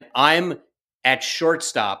I'm at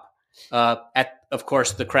shortstop at, of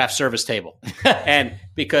course, the craft service table. And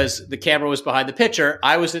because the camera was behind the pitcher,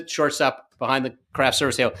 I was at shortstop behind the craft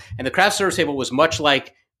service table. And the craft service table was much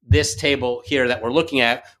like this table here that we're looking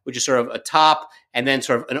at, which is sort of a top and then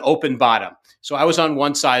sort of an open bottom. So I was on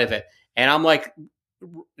one side of it, and I'm like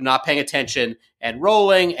not paying attention and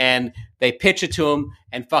rolling, and they pitch it to him,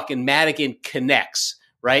 and fucking Madigan connects,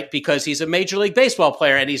 right? Because he's a Major League Baseball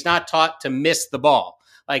player, and he's not taught to miss the ball.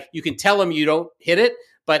 Like, you can tell him you don't hit it,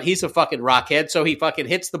 but he's a fucking rockhead, so he fucking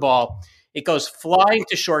hits the ball. It goes flying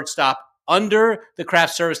to shortstop under the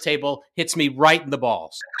craft service table, hits me right in the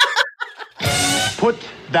balls. Put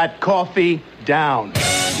that coffee down.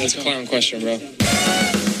 That's a clown question, bro.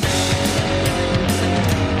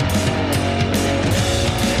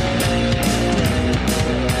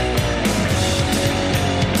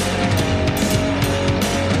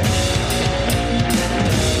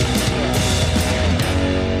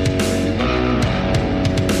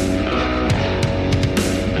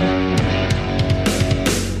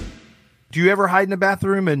 Do you ever hide in the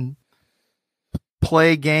bathroom and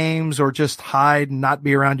play games or just hide and not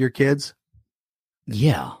be around your kids?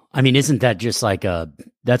 Yeah. I mean, isn't that just like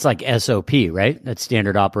that's like SOP, right? That's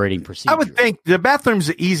standard operating procedure. I would think the bathroom's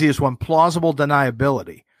the easiest one, plausible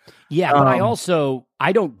deniability. Yeah, but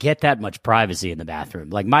I don't get that much privacy in the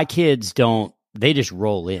bathroom. Like, my kids don't, they just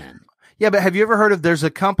roll in. Yeah, but have you ever heard of, there's a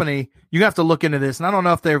company, you have to look into this, and I don't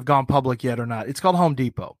know if they've gone public yet or not. It's called Home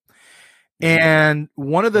Depot. And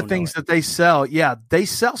one of the things that they sell, they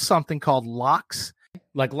sell something called locks.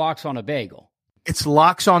 Like locks on a bagel. It's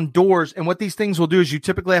locks on doors. And what these things will do is you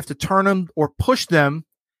typically have to turn them or push them,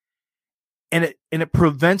 and it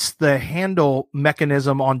prevents the handle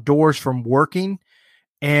mechanism on doors from working.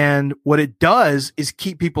 And what it does is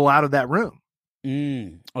keep people out of that room.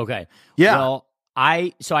 Okay. Yeah. Well,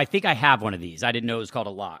 I think I have one of these. I didn't know it was called a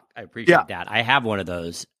lock. I appreciate that. I have one of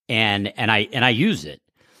those, and I use it.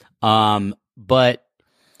 But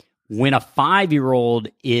when a 5-year-old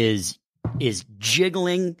is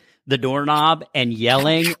jiggling the doorknob and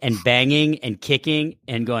yelling and banging and kicking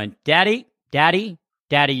and going, "Daddy, Daddy,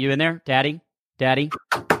 Daddy, you in there? Daddy, Daddy,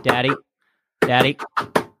 Daddy, Daddy,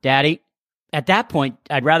 Daddy." At that point,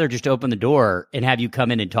 I'd rather just open the door and have you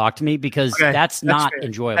come in and talk to me, because that's not fair.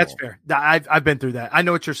 Enjoyable. That's fair. I've been through that. I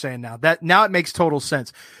know what you're saying now. Now it makes total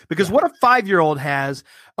sense, because what a 5-year-old has,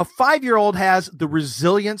 the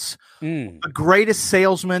resilience, the greatest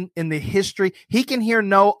salesman in the history. He can hear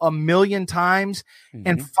no a million times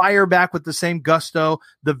and fire back with the same gusto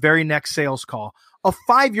the very next sales call. A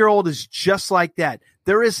 5-year-old is just like that.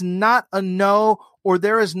 There is not a no, or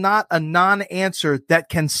there is not a non-answer that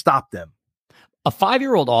can stop them. A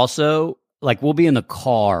 5-year-old also, like, we'll be in the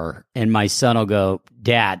car and my son will go,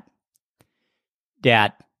 Dad,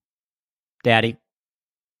 Daddy, Daddy,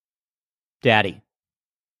 Daddy,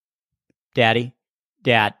 Dad,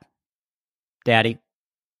 Daddy,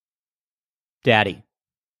 Daddy,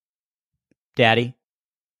 Daddy,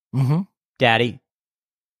 Daddy,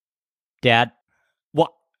 Dad.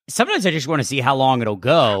 Well, sometimes I just want to see how long it'll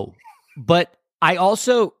go. But I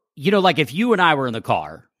also, like, if you and I were in the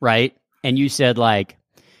car, right? And you said, like,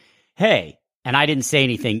 hey, and I didn't say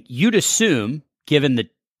anything, you'd assume, given the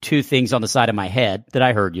two things on the side of my head, that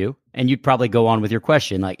I heard you, and you'd probably go on with your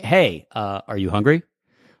question, like, hey, are you hungry?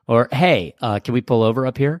 Or, hey, can we pull over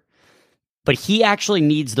up here? But he actually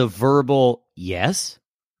needs the verbal yes.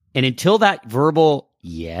 And until that verbal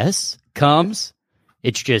yes comes,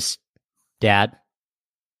 it's just Dad,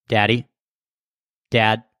 Daddy,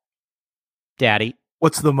 Dad, Daddy.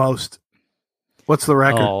 What's the most? What's the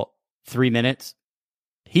record? Oh, 3 minutes.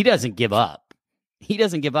 He doesn't give up. He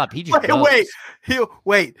just goes.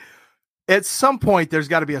 Wait. At some point, there's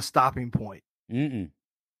got to be a stopping point.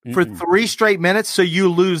 For 3 straight minutes, so you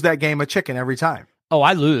lose that game of chicken every time. Oh,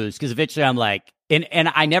 I lose, because eventually I'm like, and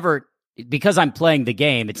I never, because I'm playing the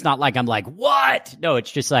game, it's not like I'm like, what? No,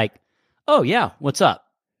 it's just like, oh yeah, what's up?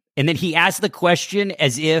 And then he asked the question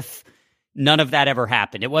as if none of that ever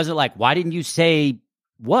happened. It wasn't like, why didn't you say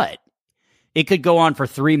what? It could go on for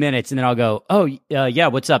 3 minutes, and then I'll go, oh, yeah,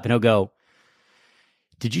 what's up? And he'll go,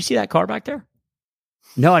 did you see that car back there?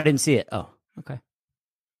 No, I didn't see it. Oh, okay.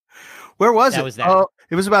 Where was it? Was that. Oh,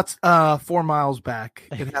 it was about 4 miles back.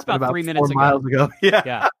 It happened about 3 minutes 4 miles ago.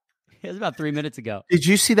 Yeah. It was about 3 minutes ago. Did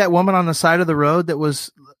you see that woman on the side of the road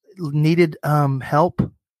that needed help?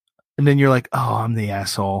 And then you're like, oh, I'm the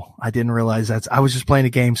asshole. I didn't realize I was just playing a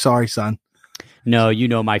game. Sorry, son. No, you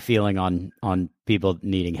know my feeling on people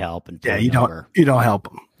needing help, and you don't help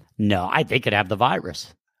them. No, they could have the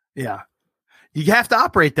virus. Yeah, you have to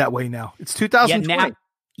operate that way now. It's 2020.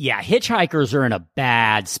 Yeah, hitchhikers are in a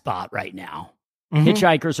bad spot right now.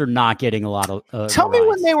 Hitchhikers are not getting a lot of. Tell me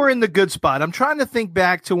when they were in the good spot. I'm trying to think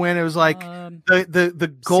back to when it was like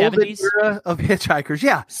the golden 70s? era of hitchhikers.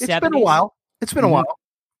 Yeah, it's 70s? been a while. It's been a while.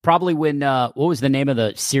 Probably when what was the name of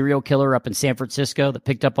the serial killer up in San Francisco that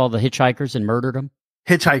picked up all the hitchhikers and murdered them?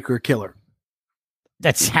 Hitchhiker killer.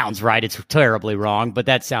 That sounds right. It's terribly wrong, but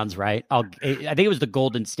that sounds right. I think it was the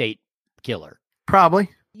Golden State Killer. Probably.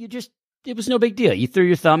 It was no big deal. You threw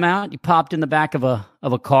your thumb out, you popped in the back of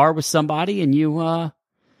a car with somebody, and you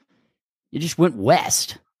just went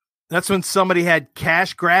west. That's when somebody had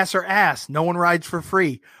cash, grass, or ass. No one rides for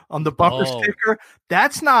free on the bumper sticker.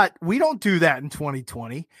 We don't do that in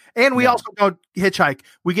 2020. And we also don't hitchhike.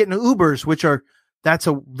 We get into Ubers, that's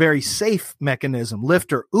a very safe mechanism.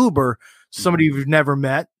 Lyft or Uber, somebody you've never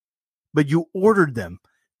met, but you ordered them.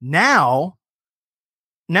 Now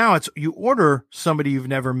it's you order somebody you've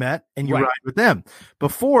never met and you ride with them.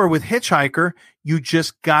 Before with Hitchhiker, you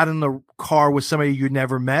just got in the car with somebody you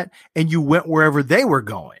never met and you went wherever they were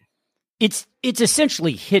going. It's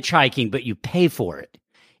essentially hitchhiking, but you pay for it.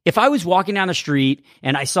 If I was walking down the street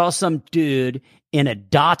and I saw some dude in a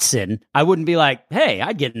Datsun, I wouldn't be like, hey,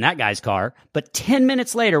 I'd get in that guy's car. But 10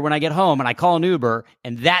 minutes later, when I get home and I call an Uber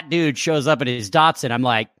and that dude shows up in his Datsun, I'm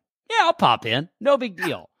like, yeah, I'll pop in. No big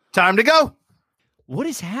deal. Time to go. What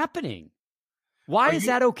is happening? Why is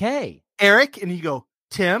that okay? Eric, and you go,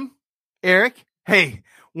 Tim, Eric, hey,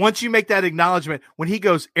 once you make that acknowledgement, when he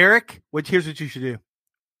goes, Eric, here's what you should do.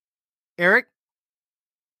 Eric?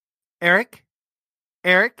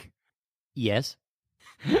 Yes.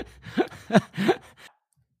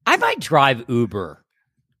 I might drive Uber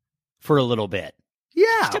for a little bit. Yeah.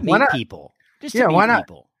 Just to meet people. Why not?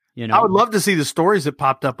 People, you know? I would love to see the stories that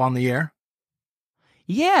popped up on the air.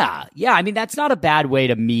 Yeah. I mean, that's not a bad way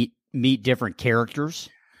to meet different characters.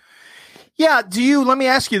 Yeah. Let me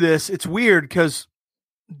ask you this. It's weird because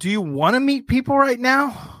do you want to meet people right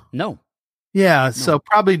now? No. Yeah. No. So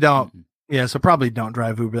probably don't. Yeah. So probably don't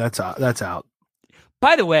drive Uber. That's out.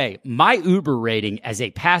 By the way, my Uber rating as a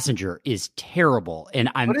passenger is terrible, and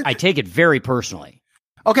I take it very personally.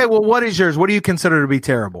 Okay, well, what is yours? What do you consider to be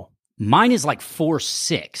terrible? Mine is like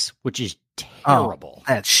 4.6, which is terrible. Oh,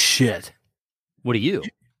 that's shit. What are you?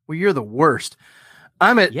 Well, you're the worst.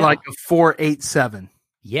 I'm at like a 4.87.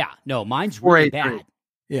 Yeah, no, mine's really bad.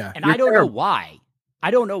 Yeah, and I don't know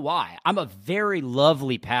why. I'm a very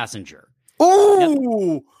lovely passenger.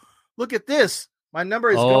 Oh, look at this. My number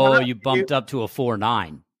is going up. You bumped up to a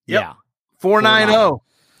 4.9. Yep. Yeah. 4.90.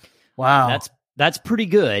 Wow. That's pretty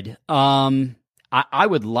good. I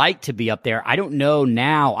would like to be up there. I don't know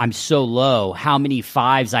now. I'm so low how many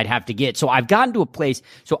 5s I'd have to get. So I've gotten to a place.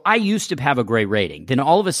 So I used to have a great rating. Then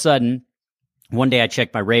all of a sudden, one day I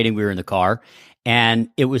checked my rating. We were in the car and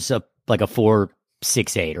it was like a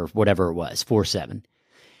 4.68 or whatever it was, 4.7.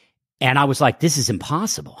 And I was like, this is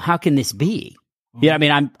impossible. How can this be? Yeah. I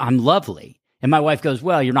mean, I'm lovely. And my wife goes,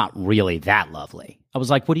 well, you're not really that lovely. I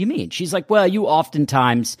was like, what do you mean? She's like, well, you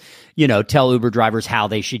oftentimes, tell Uber drivers how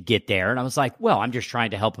they should get there. And I was like, well, I'm just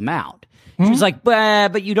trying to help them out. She was like,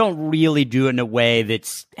 but you don't really do it in a way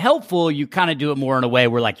that's helpful. You kind of do it more in a way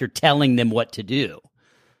where like you're telling them what to do.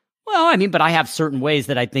 Well, I mean, but I have certain ways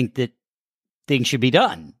that I think that things should be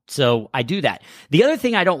done. So I do that. The other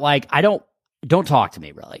thing I don't like, don't talk to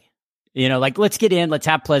me really. Like let's get in, let's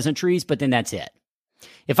have pleasantries, but then that's it.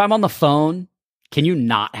 If I'm on the phone, can you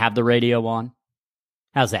not have the radio on?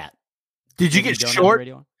 How's that? Did you get short?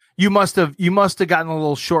 You must have gotten a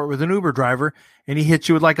little short with an Uber driver and he hit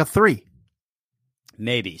you with like a 3.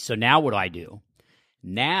 Maybe. So now what do?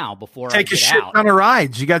 Now before I take a shit ton of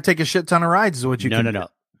rides. You got to take a shit ton of rides is what you can do. No.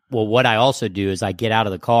 Well, what I also do is I get out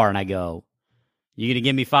of the car and I go, you going to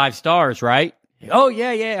give me 5 stars, right? Oh,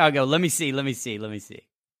 yeah. I go, let me see.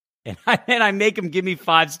 And I make him give me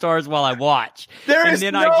 5 stars while I watch. I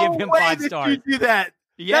give him 5 stars. You do that.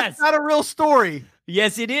 Yes. That's not a real story.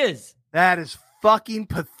 Yes, it is. That is fucking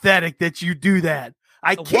pathetic that you do that.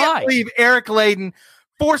 I can't believe Eric Layden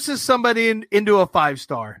forces somebody into a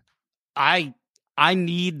 5-star. I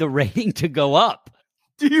need the rating to go up.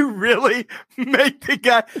 Do you really make the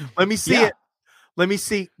guy? Let me see it. Let me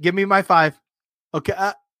see. Give me my 5. Okay.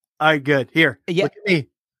 All right, good. Here. Yeah. Look at me.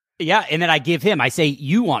 Yeah, and then I give him, I say,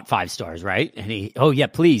 you want 5 stars, right? And he, oh, yeah,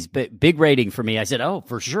 please, but big rating for me. I said, oh,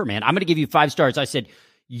 for sure, man. I'm going to give you 5 stars. I said,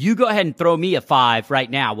 you go ahead and throw me a 5 right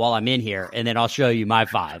now while I'm in here, and then I'll show you my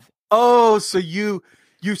 5. Oh, so you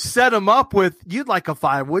set him up with, you'd like a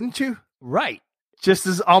 5, wouldn't you? Right. Just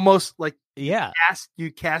as almost like, yeah,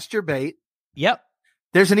 you cast your bait. Yep.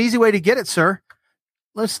 There's an easy way to get it, sir.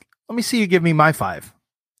 Let me see you give me my 5.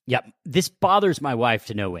 Yep. This bothers my wife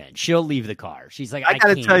to no end. She'll leave the car. She's like, I got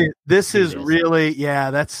to can't tell you, this do is really,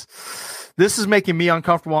 this is making me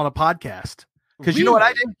uncomfortable on a podcast. Because you know what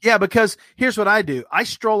I do? Yeah, because here's what I do. I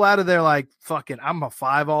stroll out of there like, fucking, I'm a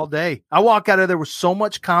 5 all day. I walk out of there with so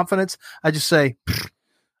much confidence. I just say,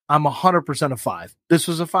 I'm 100% a 5. This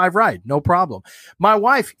was a 5 ride. No problem. My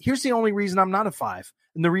wife, here's the only reason I'm not a 5.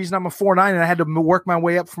 And the reason I'm a 4.9, and I had to work my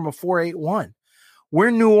way up from a 4.81. We're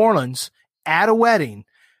in New Orleans at a wedding.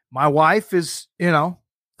 My wife is,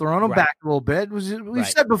 throwing them back a little bit. We've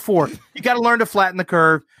said before, you got to learn to flatten the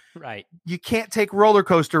curve. Right. You can't take roller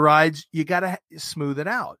coaster rides. You got to smooth it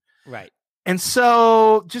out. Right. And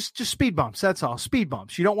so just speed bumps. That's all. Speed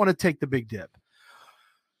bumps. You don't want to take the big dip.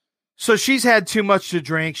 So she's had too much to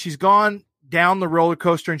drink. She's gone down the roller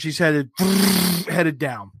coaster and she's headed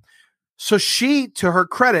down. So she, to her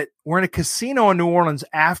credit, we're in a casino in New Orleans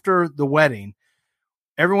after the wedding.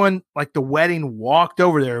 Everyone, like the wedding, walked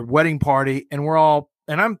over there, wedding party, and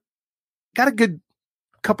I'm got a good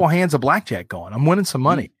couple hands of blackjack going. I'm winning some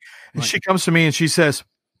money. And she comes to me and she says,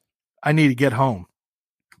 I need to get home.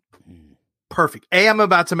 Perfect. A, I'm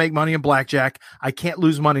about to make money in blackjack. I can't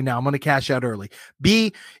lose money now. I'm going to cash out early.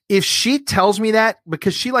 B, if she tells me that,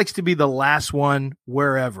 because she likes to be the last one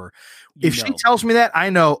wherever. If she tells me that, I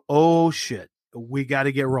know, oh shit, we got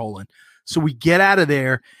to get rolling. So we get out of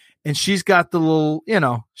there and she's got the little,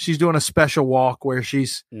 she's doing a special walk where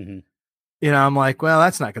she's, I'm like, well,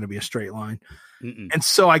 that's not going to be a straight line. And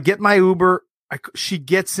so I get my Uber. She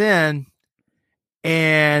gets in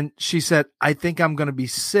and she said, I think I'm going to be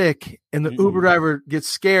sick. And the Uber driver gets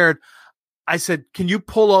scared. I said, can you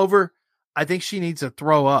pull over? I think she needs to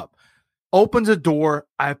throw up. Opens a door.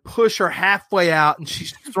 I push her halfway out and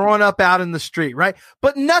she's throwing up out in the street, right?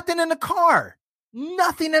 But nothing in the car.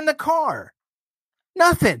 Nothing in the car.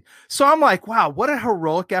 Nothing. So I'm like, wow, what a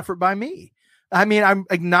heroic effort by me. I mean, I'm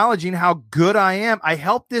acknowledging how good I am. I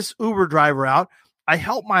helped this Uber driver out. I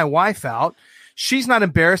helped my wife out. She's not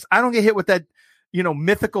embarrassed. I don't get hit with that,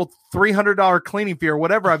 mythical $300 cleaning fee or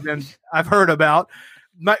whatever I've heard about.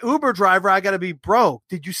 My Uber driver, I got to be, bro,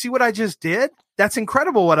 did you see what I just did? That's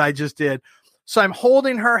incredible what I just did. So I'm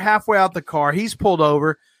holding her halfway out the car. He's pulled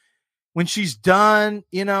over. When she's done,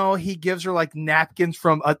 he gives her like napkins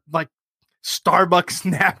from like Starbucks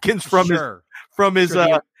napkins from his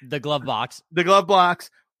the glove box. The glove box.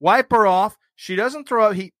 Wipe her off. She doesn't throw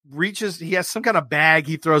up. He has some kind of bag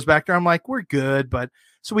he throws back there. I'm like, we're good. But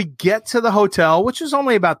so we get to the hotel, which is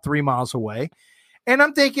only about 3 miles away. And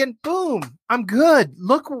I'm thinking, boom, I'm good.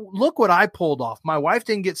 Look what I pulled off. My wife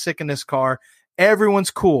didn't get sick in this car.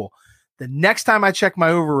 Everyone's cool. The next time I check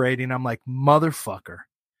my Uber rating, I'm like, motherfucker.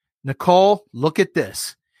 Nicole, look at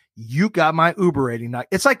this. You got my Uber rating.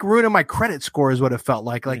 It's like ruining my credit score is what it felt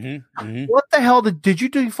like. Like, what the hell did you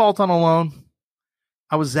default on a loan?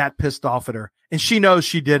 I was that pissed off at her. And she knows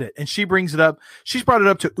she did it. And she brings it up. She's brought it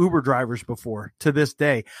up to Uber drivers before to this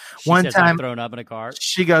day. One time thrown up in a car.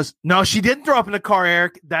 She goes, no, she didn't throw up in the car,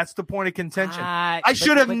 Eric. That's the point of contention. I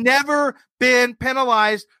should have never been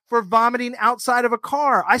penalized for vomiting outside of a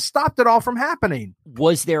car. I stopped it all from happening.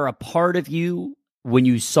 Was there a part of you when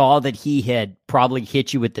you saw that he had probably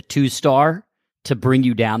hit you with the 2-star to bring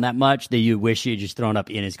you down that much that you wish he had just thrown up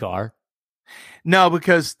in his car? No,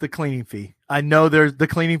 because the cleaning fee. I know the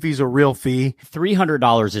cleaning fee is a real fee.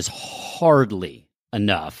 $300 is hardly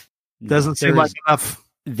enough. Doesn't seem like enough.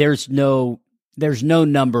 There's no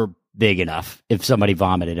number big enough if somebody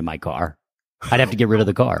vomited in my car. I'd have to get rid of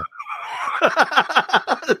the car.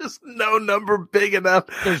 There's no number big enough.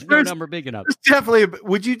 There's no number big enough. Definitely.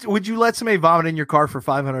 Would you let somebody vomit in your car for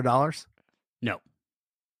 $500? No.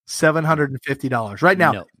 $750 right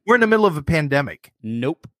now. No. We're in the middle of a pandemic.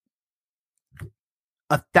 Nope.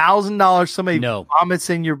 $1,000 somebody vomits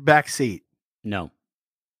in your back seat. No.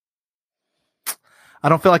 I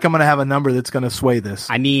don't feel like I'm going to have a number that's going to sway this.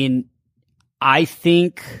 I mean, I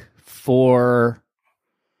think for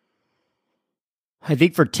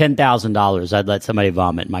 $10,000, I'd let somebody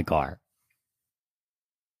vomit in my car.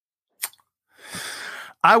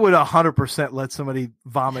 I would 100% let somebody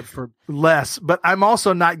vomit for less, but I'm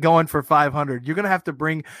also not going for 500. You're going to have to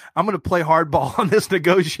I'm going to play hardball on this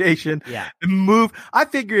negotiation and move. I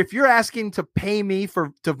figure if you're asking to pay me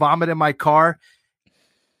to vomit in my car,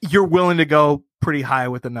 you're willing to go pretty high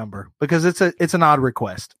with the number because it's an odd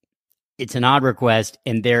request. It's an odd request,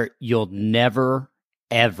 and you'll never,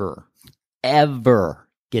 ever, ever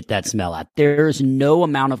get that smell out. There's no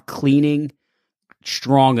amount of cleaning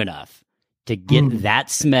strong enough to get that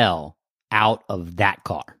smell out of that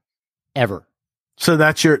car ever. So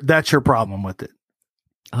that's your problem with it.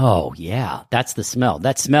 Oh yeah. That's the smell.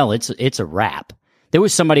 That smell, it's a wrap. There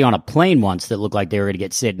was somebody on a plane once that looked like they were going to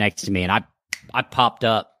get sit next to me, and I popped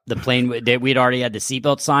up. The plane, we'd already had the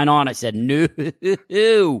seatbelt sign on. I said,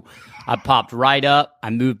 no. I popped right up. I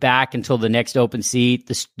moved back until the next open seat.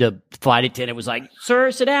 The flight attendant was like,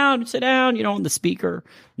 sir, sit down, on the speaker.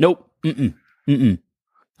 Nope.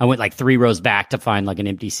 I went like 3 rows back to find like an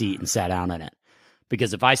empty seat and sat down in it.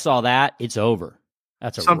 Because if I saw that, it's over.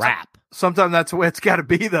 That's a wrap. Sometimes that's the way it's got to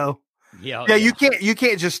be, though. Yeah, you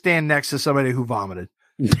can't just stand next to somebody who vomited.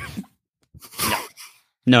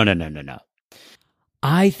 No.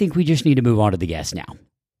 I think we just need to move on to the guest now.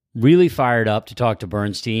 Really fired up to talk to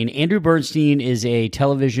Bernstein. Andrew Bernstein is a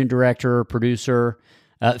television director, producer,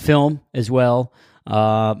 film as well.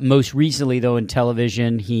 Most recently, though, in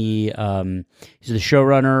television, he's the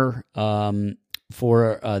showrunner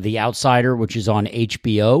for The Outsider, which is on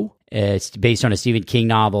HBO. It's based on a Stephen King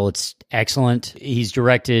novel. It's excellent. He's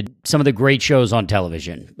directed some of the great shows on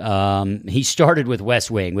television. He started with West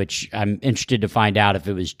Wing, which I'm interested to find out if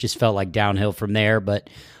it was just felt like downhill from there. But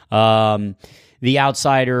The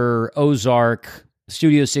Outsider, Ozark,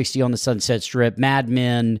 Studio 60 on the Sunset Strip, Mad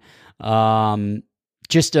Men,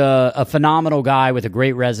 just a phenomenal guy with a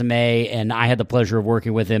great resume. And I had the pleasure of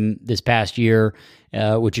working with him this past year,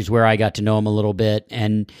 which is where I got to know him a little bit.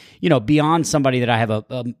 And, beyond somebody that I have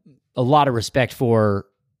a lot of respect for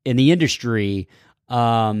in the industry,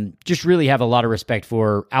 just really have a lot of respect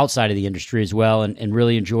for outside of the industry as well, and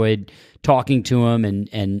really enjoyed talking to him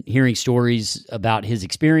and hearing stories about his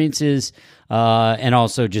experiences, and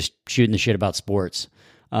also just shooting the shit about sports.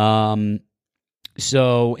 So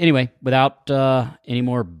anyway, without any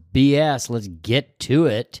more BS, let's get to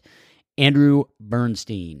it. Andrew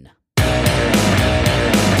Bernstein.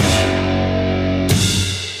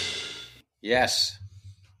 Yes.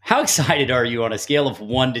 How excited are you on a scale of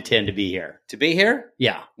 1 to 10 to be here? To be here?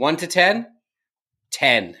 Yeah. 1 to 10?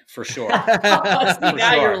 10 for sure.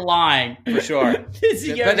 Now you're lying. For sure.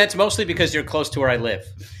 But that's mostly because you're close to where I live.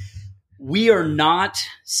 We are not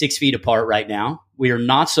 6 feet apart right now. We are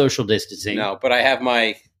not social distancing. No, but I have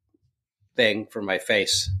my thing for my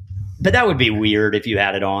face. But that would be weird if you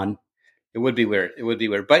had it on. It would be weird.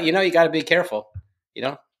 But you got to be careful. You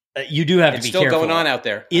do have to be careful. It's still going on out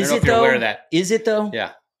there. Is I don't know if you're aware of that. Is it though?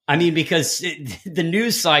 Yeah. I mean, because the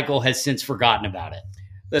news cycle has since forgotten about it.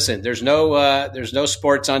 Listen, there's no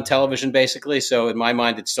sports on television basically, so in my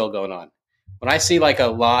mind, it's still going on. When I see like a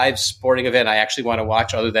live sporting event, I actually want to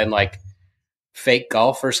watch, other than like fake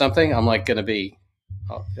golf or something. I'm like going to be,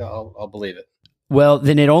 I'll believe it. Well,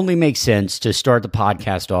 then it only makes sense to start the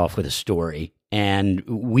podcast off with a story, and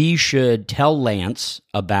we should tell Lance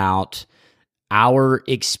about our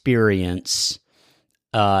experience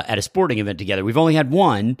at a sporting event together. We've only had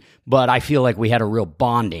one, but I feel like we had a real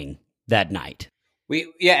bonding that night.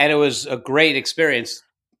 And it was a great experience.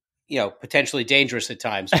 Potentially dangerous at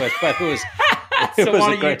times, but it was. So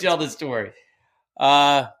why don't you tell the story?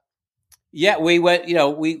 We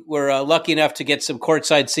went. We were lucky enough to get some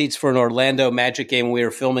courtside seats for an Orlando Magic game when we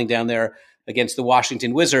were filming down there against the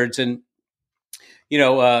Washington Wizards, and we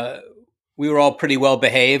were all pretty well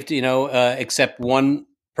behaved. Except one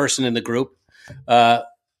person in the group.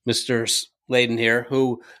 Mr. Sladen here,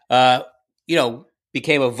 who,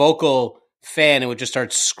 became a vocal fan and would just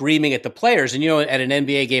start screaming at the players. And, at an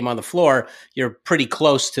NBA game on the floor, you're pretty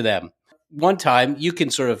close to them. One time you can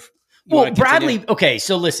sort of... Well, Bradley, okay,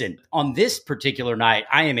 so listen, on this particular night,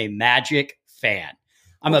 I am a Magic fan.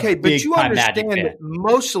 I'm a big time Magic fan. That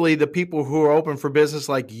mostly the people who are open for business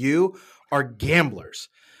like you are gamblers.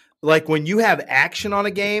 Like when you have action on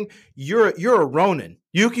a game, you're a Ronin.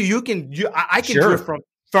 I can drift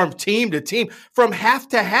from team to team, from half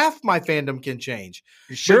to half. My fandom can change.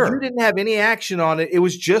 Sure, but you didn't have any action on it. It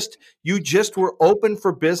was just you just were open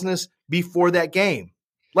for business before that game,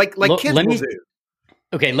 like kids will do.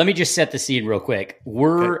 Okay, let me just set the scene real quick.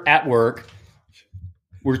 We're at work.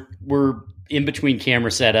 We're in between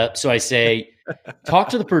camera setup, so I say, talk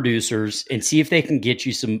to the producers and see if they can get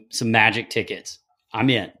you some Magic tickets. I'm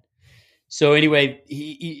in. So anyway,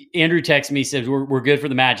 Andrew texts me, says, we're good for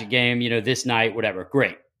the Magic game, this night, whatever.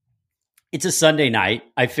 Great. It's a Sunday night.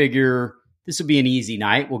 I figure this will be an easy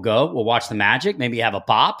night. We'll go. We'll watch the Magic, maybe have a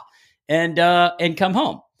pop, and come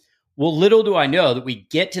home. Well, little do I know that we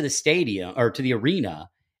get to the stadium or to the arena,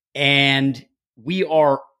 and we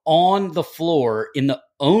are on the floor in the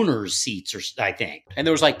owner's seats, I think. And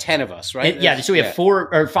there was like 10 of us, right? So we have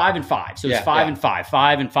 5 and 5. So it's 5 and 5,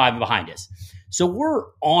 5 and 5 behind us. So we're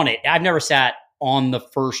on it. I've never sat on the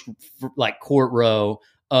first court row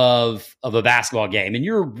of a basketball game, and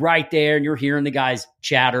you're right there and you're hearing the guys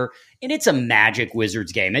chatter, and it's a Magic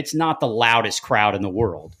Wizards game. It's not the loudest crowd in the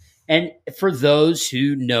world. And for those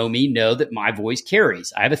who know me, know that my voice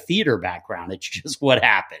carries. I have a theater background. It's just what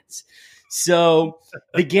happens. So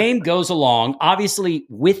the game goes along. Obviously,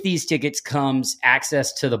 with these tickets comes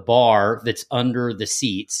access to the bar that's under the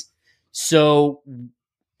seats. So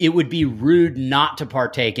it would be rude not to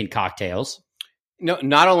partake in cocktails. No,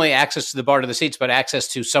 not only access to the bar to the seats, but access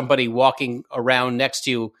to somebody walking around next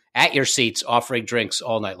to you at your seats, offering drinks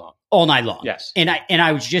all night long. All night long. Yes. And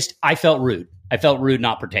I felt rude. I felt rude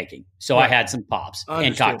not partaking. So I had some pops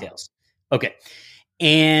and cocktails. Okay.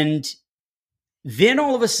 And then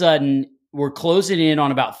all of a sudden, we're closing in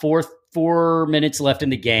on about four minutes left in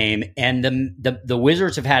the game, and the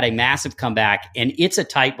Wizards have had a massive comeback, and it's a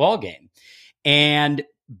tight ball game. And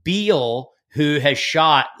Beal, who has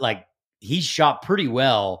he's shot pretty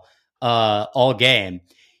well all game.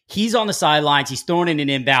 He's on the sidelines. He's throwing in an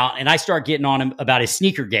inbound, and I start getting on him about his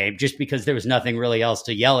sneaker game just because there was nothing really else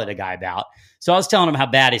to yell at a guy about. So I was telling him how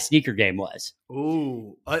bad his sneaker game was.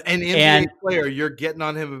 Ooh, an NBA player, you're getting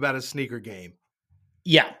on him about his sneaker game.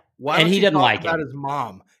 Yeah. Why don't and he you doesn't talk like about it. his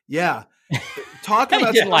mom? Yeah. Talking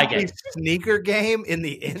about somebody's sneaker game in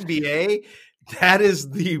the NBA, that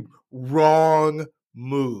is the wrong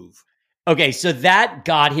move. Okay, so that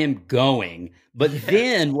got him going. But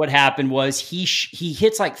then what happened was he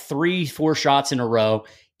hits like 3-4 shots in a row.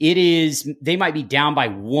 They might be down by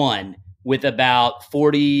 1 with about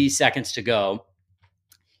 40 seconds to go.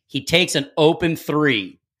 He takes an open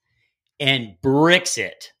 3 and bricks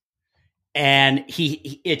it. And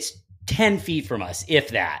it's 10 feet from us, if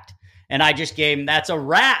that. And I just gave him, that's a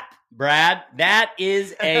wrap, Brad. That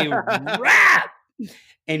is a wrap.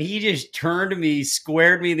 And he just turned to me,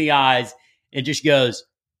 squared me in the eyes, and just goes,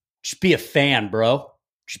 just be a fan, bro.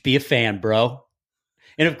 Just be a fan, bro.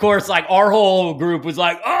 And of course, like our whole group was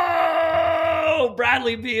like, oh,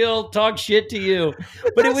 Bradley Beal, talk shit to you.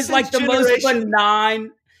 But it was like the most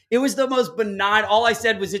benign. It was the most benign. All I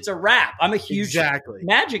said was, it's a wrap. I'm a huge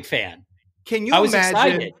Magic fan. Can you imagine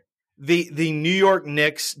excited. The New York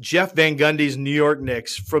Knicks, Jeff Van Gundy's New York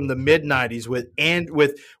Knicks from the mid-90s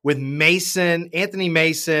with Mason, Anthony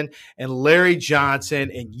Mason, and Larry Johnson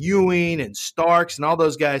and Ewing and Starks and all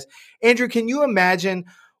those guys. Andrew, can you imagine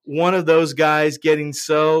one of those guys being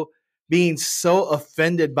so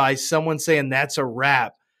offended by someone saying that's a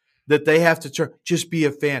wrap that they have to just be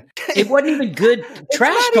a fan? It wasn't even good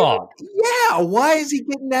trash talk. Yeah, why is he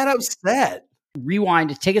getting that upset?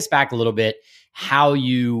 Rewind, take us back a little bit, how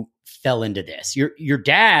you fell into this. Your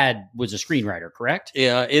dad was a screenwriter, correct?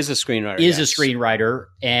 Yeah, is a screenwriter. A screenwriter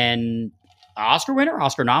and Oscar winner,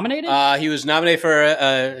 Oscar nominated? He was nominated for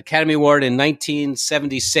an Academy Award in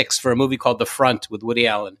 1976 for a movie called The Front with Woody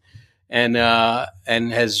Allen, and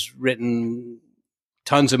has written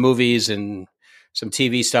tons of movies and some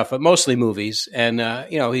TV stuff, but mostly movies. And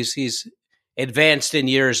he's advanced in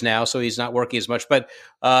years now, so he's not working as much, but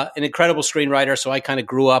an incredible screenwriter. So I kind of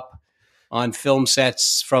grew up on film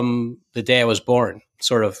sets from the day I was born.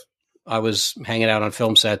 Sort of, I was hanging out on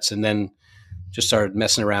film sets and then just started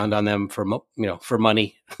messing around on them for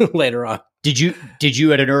money later on. Did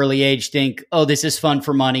you at an early age think, oh, this is fun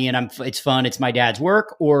for money and it's fun, it's my dad's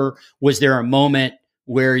work? Or was there a moment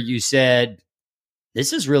where you said,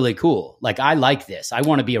 this is really cool. Like, I like this. I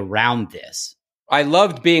want to be around this. I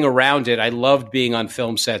loved being around it. I loved being on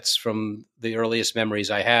film sets from the earliest memories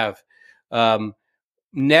I have.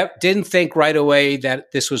 Didn't think right away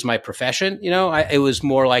that this was my profession. It was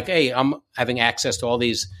more like, hey, I'm having access to all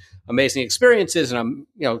these amazing experiences, and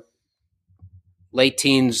I'm, late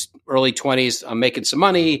teens, early 20s. I'm making some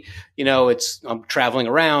money. I'm traveling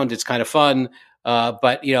around. It's kind of fun.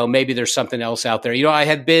 But maybe there's something else out there. I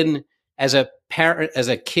had been as a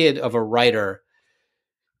kid of a writer,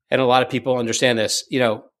 and a lot of people understand this.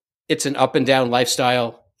 It's an up and down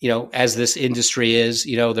lifestyle. As this industry is,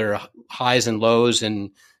 there are highs and lows, and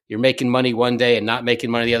you're making money one day and not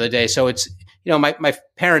making money the other day. So it's, my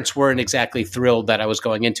parents weren't exactly thrilled that I was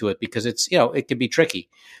going into it because it's, it can be tricky.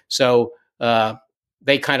 So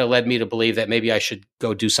they kind of led me to believe that maybe I should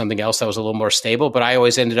go do something else that was a little more stable. But I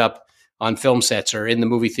always ended up on film sets or in the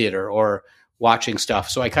movie theater or watching stuff.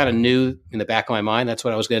 So I kind of knew in the back of my mind that's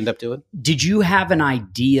what I was going to end up doing. Did you have an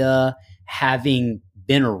idea, having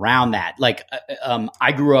been around that? Like,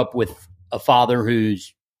 I grew up with a father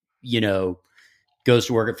who's, goes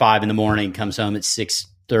to work at 5 a.m, comes home at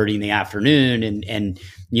 6:30 in the afternoon, and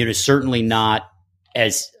certainly not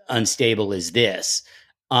as unstable as this.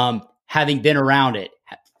 Having been around it,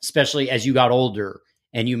 especially as you got older,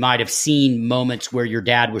 and you might have seen moments where your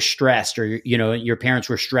dad was stressed, or your parents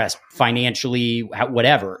were stressed financially,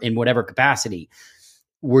 whatever, in whatever capacity.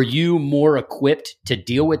 Were you more equipped to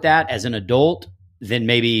deal with that as an adult? than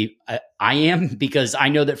maybe I am, because I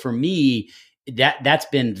know that for me, that's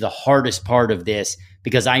been the hardest part of this,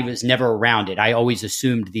 because I was never around it. I always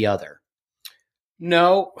assumed the other.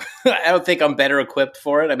 No, I don't think I'm better equipped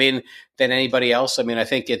for it. I mean, than anybody else. I mean, I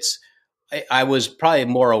think I was probably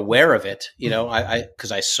more aware of it,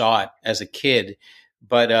 because I saw it as a kid,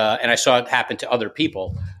 but and I saw it happen to other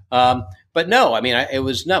people. But no, I mean,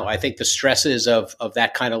 I think the stresses of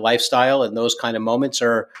that kind of lifestyle and those kind of moments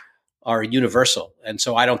are universal. And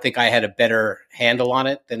so I don't think I had a better handle on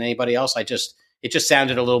it than anybody else. It just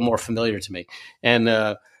sounded a little more familiar to me. And,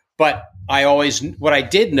 but what I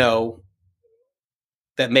did know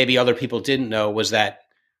that maybe other people didn't know was that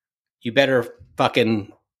you better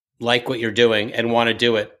fucking like what you're doing and want to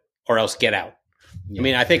do it, or else get out. Yeah. I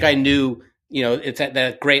mean, I think I knew, it's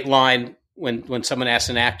that great line when someone asks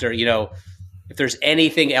an actor, if there's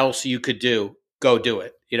anything else you could do, go do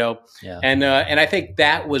it, Yeah. And I think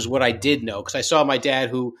that was what I did know, because I saw my dad,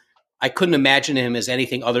 who I couldn't imagine him as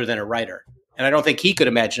anything other than a writer. And I don't think he could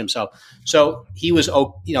imagine himself. So he was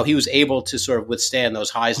able to sort of withstand those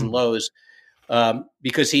highs and lows,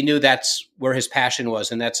 because he knew that's where his passion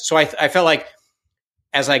was. And so I felt like,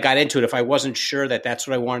 as I got into it, if I wasn't sure that that's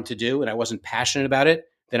what I wanted to do and I wasn't passionate about it,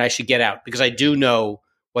 then I should get out, because I do know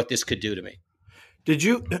what this could do to me.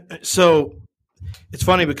 So it's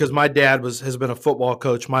funny, because my dad has been a football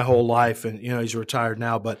coach my whole life, and he's retired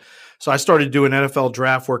now. But so I started doing NFL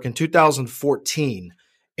draft work in 2014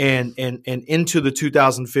 and into the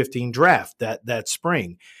 2015 draft that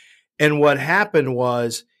spring. And what happened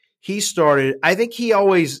was he started. I think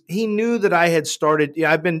he knew that I had started.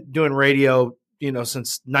 Yeah, I've been doing radio,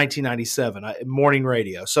 since 1997, morning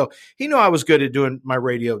radio. So he knew I was good at doing my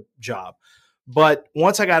radio job. But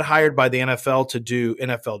once I got hired by the NFL to do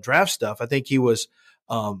NFL draft stuff, I think he was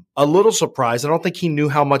a little surprised. I don't think he knew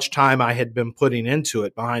how much time I had been putting into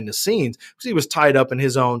it behind the scenes, because he was tied up in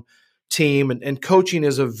his own team. And coaching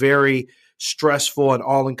is a very stressful and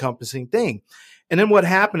all-encompassing thing. And then what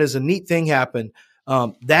happened is a neat thing happened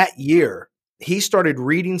that year. He started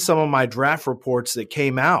reading some of my draft reports that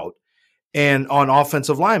came out and on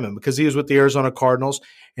offensive linemen, because he was with the Arizona Cardinals.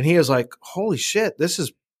 And he was like, holy shit, this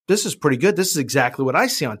is pretty good. This is exactly what I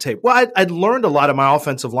see on tape. Well, I'd learned a lot of my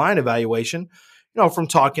offensive line evaluation, from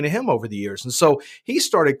talking to him over the years. And so he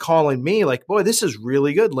started calling me like, boy, this is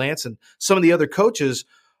really good, Lance. And some of the other coaches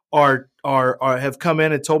have come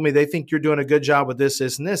in and told me they think you're doing a good job with this,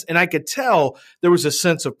 and this. And I could tell there was a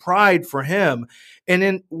sense of pride for him. And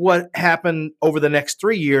then what happened over the next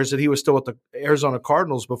 3 years that he was still with the Arizona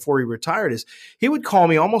Cardinals before he retired is he would call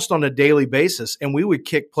me almost on a daily basis, and we would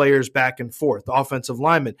kick players back and forth, offensive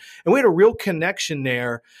linemen. And we had a real connection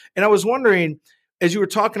there. And I was wondering, as you were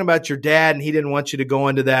talking about your dad, and he didn't want you to go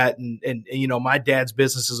into that, and my dad's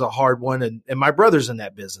business is a hard one, and my brother's in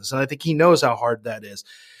that business, and I think he knows how hard that is.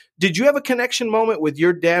 Did you have a connection moment with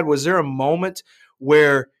your dad? Was there a moment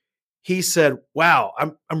where he said, wow,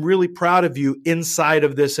 I'm really proud of you inside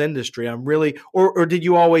of this industry? I'm really, or did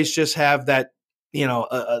you always just have that,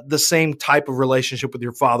 the same type of relationship with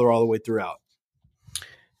your father all the way throughout?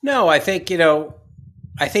 No, I think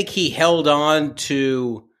he held on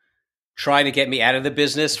to trying to get me out of the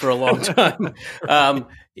business for a long time.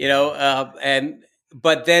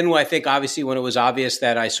 But then I think obviously when it was obvious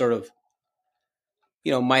that I sort of,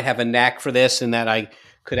 might have a knack for this, and that I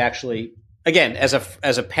could actually, again, as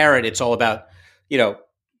a parent, it's all about,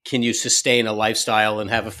 can you sustain a lifestyle and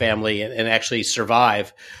have a family and actually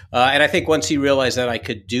survive? And I think once he realized that I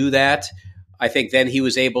could do that, I think then he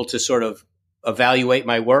was able to sort of evaluate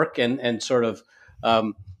my work and sort of,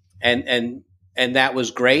 and that was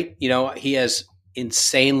great. He has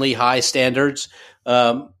insanely high standards.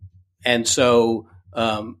 And so,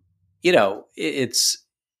 it's,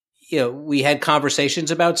 we had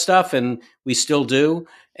conversations about stuff, and we still do.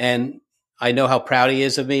 And I know how proud he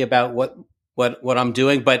is of me about what I'm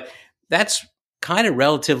doing, but that's kind of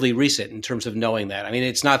relatively recent in terms of knowing that. I mean,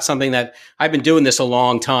 it's not something that I've been doing this a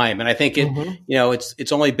long time. And I think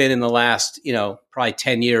it's only been in the last, probably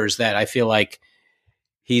 10 years that I feel like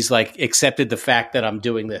he's like accepted the fact that I'm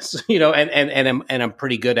doing this, and I'm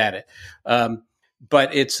pretty good at it.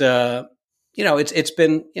 But it's, it's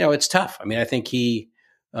been, it's tough. I mean, I think he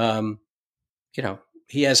has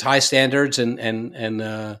high standards, and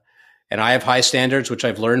I have high standards, which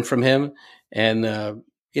I've learned from him. And,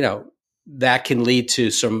 that can lead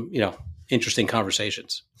to some, interesting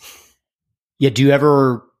conversations. Yeah. Do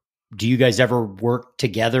you guys ever work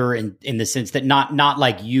together in the sense that not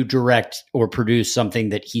like you direct or produce something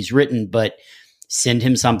that he's written, but send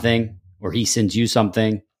him something or he sends you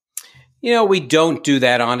something? We don't do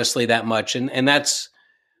that honestly that much. And that's,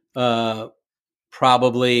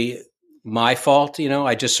 probably my fault.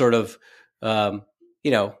 I just sort of, I'll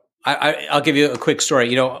give you a quick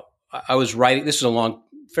story. I was writing, this was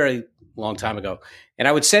very long time ago, and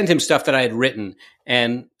I would send him stuff that I had written.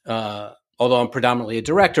 And although I'm predominantly a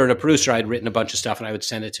director and a producer, I had written a bunch of stuff and I would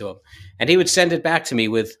send it to him. And he would send it back to me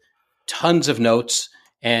with tons of notes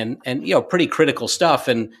and pretty critical stuff.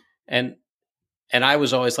 And I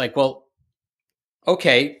was always like, well,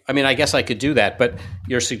 okay, I mean, I guess I could do that, but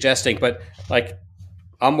you're suggesting, but like,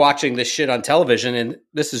 I'm watching this shit on television and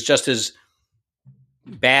this is just as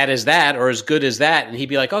bad as that or as good as that. And he'd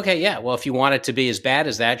be like, okay, yeah, well, if you want it to be as bad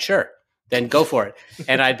as that, sure, then go for it.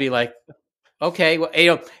 And I'd be like, okay,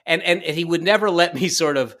 well, and he would never let me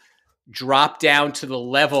sort of drop down to the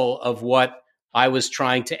level of what I was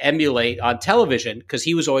trying to emulate on television because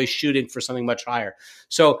he was always shooting for something much higher.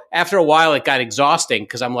 So after a while, it got exhausting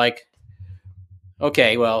because I'm like,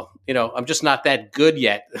 okay, well, I'm just not that good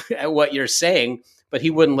yet at what you're saying, but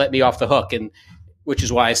he wouldn't let me off the hook. And which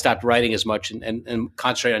is why I stopped writing as much and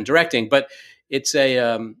concentrate on directing. But it's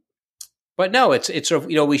but no, it's sort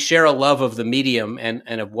of, we share a love of the medium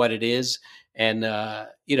and of what it is. And,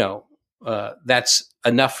 that's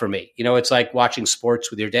enough for me. It's like watching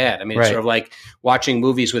sports with your dad. I mean, it's sort of like watching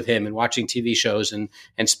movies with him and watching TV shows and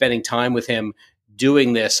spending time with him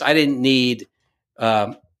doing this. I didn't need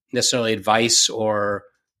necessarily advice or,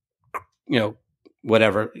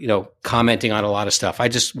 whatever, commenting on a lot of stuff. I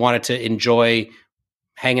just wanted to enjoy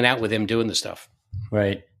hanging out with him doing the stuff.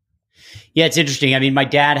 Right. Yeah, it's interesting. I mean, my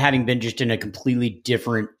dad having been just in a completely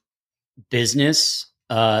different business,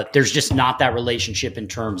 there's just not that relationship in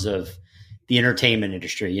terms of the entertainment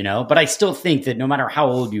industry, but I still think that no matter how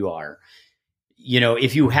old you are,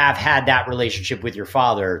 if you have had that relationship with your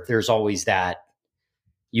father, there's always that,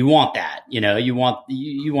 you want that, you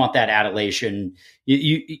want that adulation,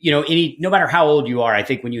 no matter how old you are. I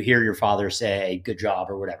think when you hear your father say good job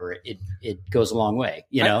or whatever, it goes a long way,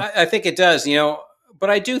 I think it does, but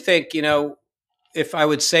I do think, if I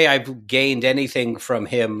would say I've gained anything from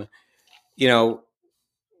him,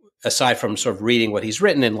 aside from sort of reading what he's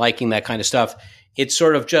written and liking that kind of stuff, it's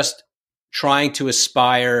sort of just trying to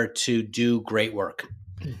aspire to do great work.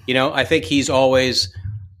 I think he's always,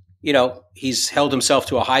 he's held himself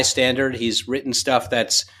to a high standard. He's written stuff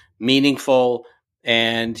that's meaningful,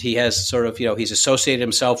 and he has sort of, he's associated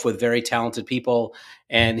himself with very talented people.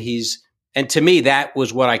 And to me, that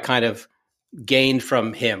was what I kind of gained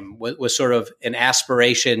from him was sort of an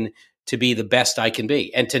aspiration to be the best I can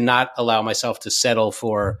be and to not allow myself to settle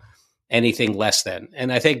for anything less than.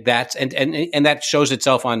 And I think that's, and that shows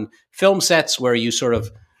itself on film sets where you sort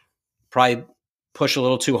of probably push a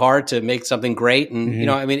little too hard to make something great.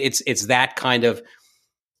 And, I mean, it's that kind of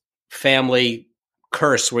family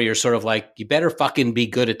curse where you're sort of like, you better fucking be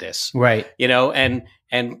good at this. Right.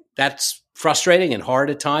 And that's frustrating and hard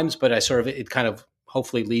at times, but it kind of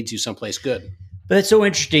hopefully leads you someplace good. But it's so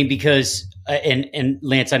interesting because, and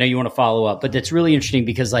Lance, I know you want to follow up, but that's really interesting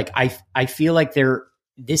because like, I feel like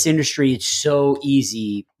this industry is so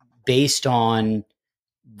easy based on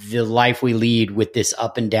the life we lead with this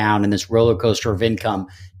up and down and this roller coaster of income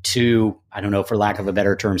to, I don't know, for lack of a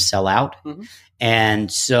better term, sell out. Mm-hmm.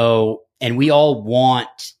 And we all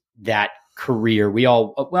want that career.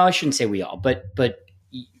 Well, I shouldn't say we all, but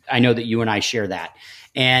I know that you and I share that.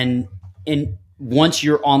 And once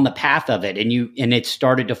you're on the path of it and it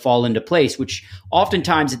started to fall into place, which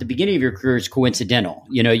oftentimes at the beginning of your career is coincidental.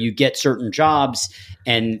 You get certain jobs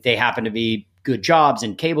and they happen to be good jobs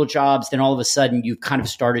and cable jobs. Then all of a sudden you've kind of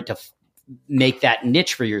started to make that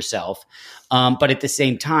niche for yourself. But at the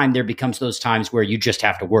same time, there becomes those times where you just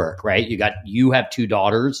have to work, right? You have 2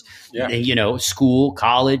 daughters, school,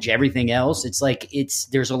 college, everything else. It's like,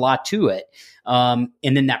 there's a lot to it. And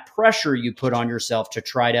then that pressure you put on yourself to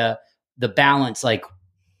try to, the balance, like,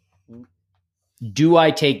 do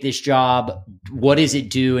I take this job? What does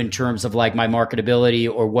it do in terms of like my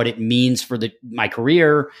marketability or what it means for my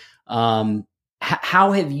career? How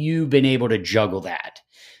have you been able to juggle that?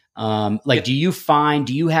 Do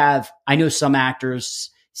you have, I know some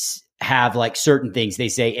actors have like certain things they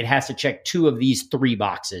say it has to check 2 of these 3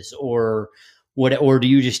 boxes or what, or do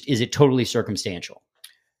you just, is it totally circumstantial?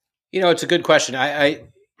 It's a good question.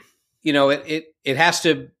 It has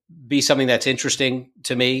to be something that's interesting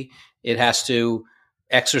to me. It has to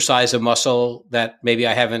exercise a muscle that maybe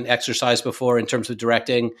I haven't exercised before in terms of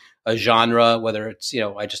directing a genre, whether it's,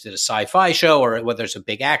 I just did a sci-fi show or whether it's a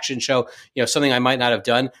big action show, something I might not have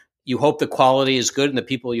done. You hope the quality is good and the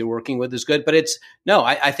people you're working with is good, but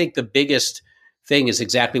I think the biggest thing is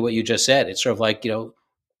exactly what you just said. It's sort of like,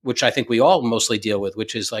 which I think we all mostly deal with,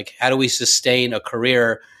 which is like, how do we sustain a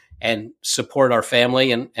career and support our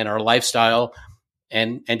family and our lifestyle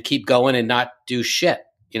and keep going and not do shit,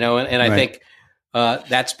 and I Right. think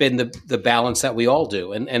that's been the balance that we all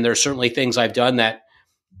do. And there's certainly things I've done that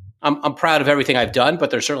I'm proud of everything I've done,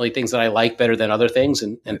 but there's certainly things that I like better than other things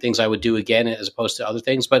and things I would do again as opposed to other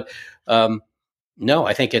things. But no,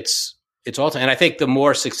 I think it's all time. And I think the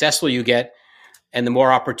more successful you get and the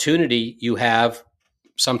more opportunity you have,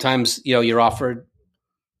 sometimes, you're offered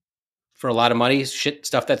for a lot of money,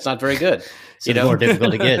 stuff that's not very good. It's more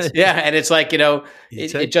difficult to get. Yeah. And it's like,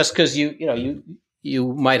 it just because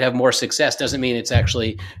you might have more success doesn't mean it's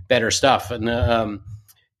actually better stuff.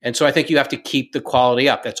 And so I think you have to keep the quality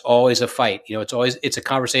up. That's always a fight. It's a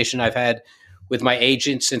conversation I've had with my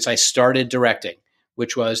agent since I started directing,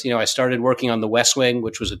 which was, I started working on The West Wing,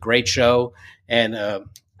 which was a great show and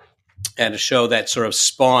a show that sort of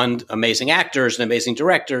spawned amazing actors and amazing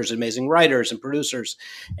directors, and amazing writers and producers.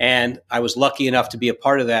 And I was lucky enough to be a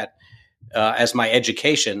part of that as my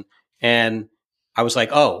education. And I was like,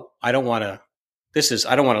 oh, I don't want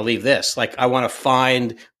to leave this. Like, I want to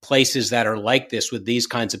find places that are like this with these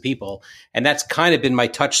kinds of people. And that's kind of been my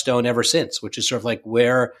touchstone ever since, which is sort of like,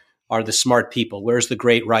 where are the smart people? Where's the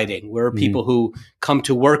great writing? Where are people who come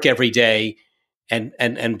to work every day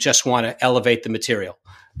and just want to elevate the material?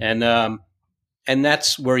 And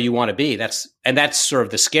that's where you want to be. That's sort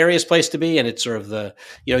of the scariest place to be. And it's sort of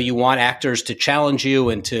you want actors to challenge you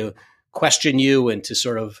and to question you and to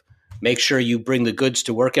sort of make sure you bring the goods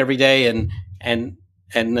to work every day. And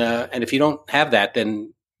if you don't have that,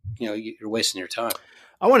 then you're wasting your time.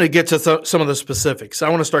 I want to get to some of the specifics. I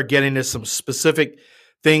want to start getting to some specific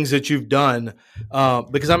things that you've done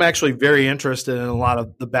because I'm actually very interested in a lot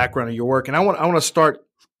of the background of your work, and I want to start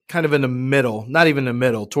kind of in the middle, not even the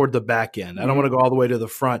middle, toward the back end. I don't want to go all the way to the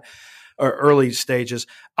front or early stages.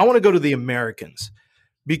 I want to go to the Americans.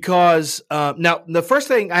 Because now the first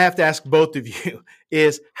thing I have to ask both of you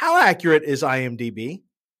is, how accurate is IMDb?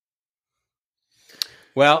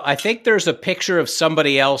 Well, I think there's a picture of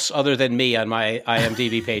somebody else other than me on my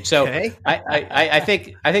IMDb page. So Okay. I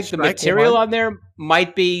think the material on there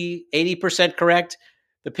might be 80% correct.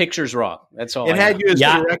 The picture's wrong. That's all. It had you as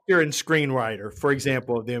Yeah. director and screenwriter, for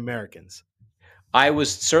example, of The Americans. I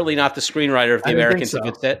was certainly not the screenwriter of The I didn't Americans.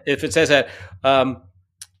 think If it says that,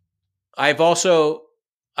 I've also,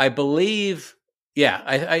 I believe,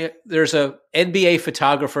 there's a NBA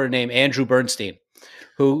photographer named Andrew Bernstein,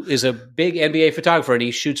 who is a big NBA photographer, and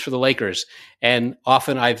he shoots for the Lakers. And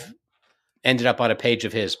often I've ended up on a page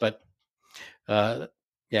of his, but so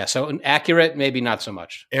accurate, maybe not so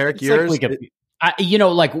much. Eric, It's yours? like at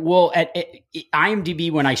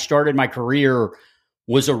IMDb, when I started my career,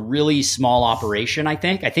 was a really small operation. I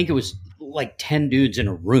think it was like 10 dudes in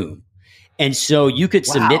a room. And so you could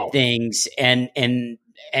submit things and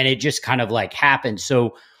it just kind of like happened.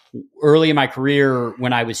 So early in my career,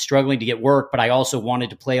 when I was struggling to get work, but I also wanted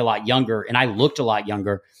to play a lot younger and I looked a lot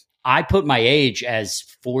younger, I put my age as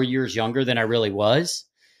 4 years younger than I really was.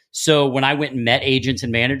 So when I went and met agents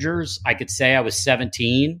and managers, I could say I was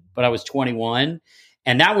 17, but I was 21.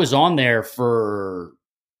 And that was on there for,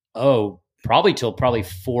 probably till 4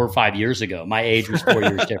 or 5 years ago. My age was 4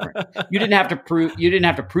 years different. You didn't have to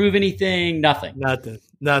prove anything, nothing.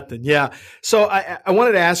 Nothing. Yeah. So I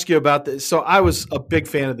wanted to ask you about this. So I was a big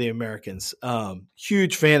fan of The Americans,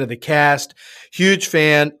 huge fan of the cast, huge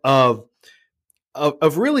fan of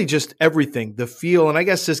really just everything, the feel. And I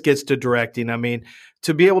guess this gets to directing. I mean,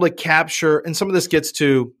 to be able to capture, and some of this gets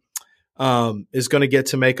to, is going to get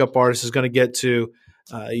to makeup artists, is going to get to,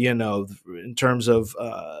 in terms of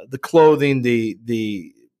the clothing,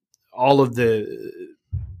 all of the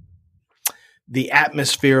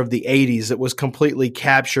atmosphere of the 80s that was completely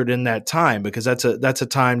captured in that time, because that's a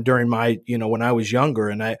time during my, when I was younger,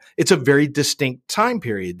 and it's a very distinct time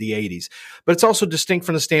period, the 80s, but it's also distinct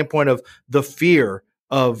from the standpoint of the fear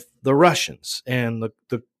of the Russians and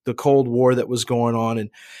the Cold War that was going on.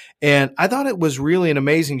 And I thought it was really an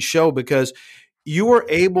amazing show because you were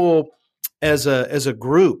able, as a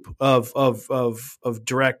group of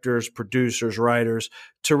directors, producers, writers,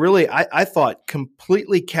 to really, I thought,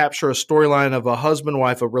 completely capture a storyline of a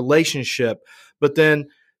husband-wife, a relationship, but then,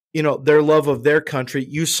 their love of their country.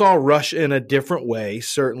 You saw Russia in a different way,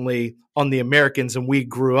 certainly on The Americans, and we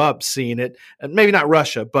grew up seeing it, and maybe not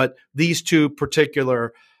Russia, but these two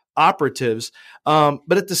particular operatives.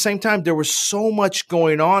 But at the same time, there was so much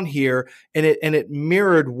going on here, and it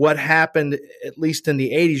mirrored what happened, at least in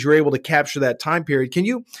the 80s. You're able to capture that time period. Can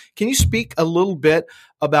you speak a little bit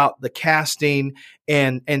about the casting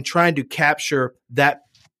and trying to capture that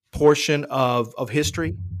portion of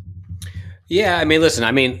history? Yeah,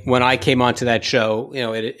 listen, when I came onto that show,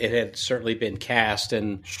 it had certainly been cast,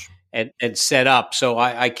 and and set up. So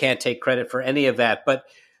I can't take credit for any of that. But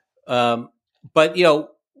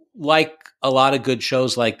like a lot of good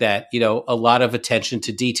shows like that, a lot of attention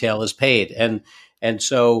to detail is paid, and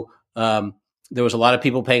so there was a lot of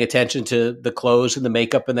people paying attention to the clothes and the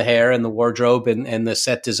makeup and the hair and the wardrobe and the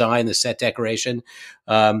set design, the set decoration.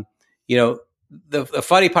 The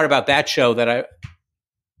funny part about that show that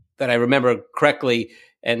I remember correctly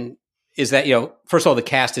and is that, first of all, the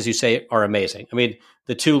cast, as you say, are amazing. I mean,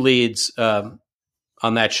 the two leads on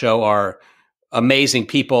that show are amazing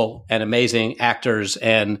people and amazing actors,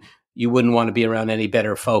 and you wouldn't want to be around any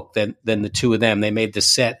better folk than the two of them. They made the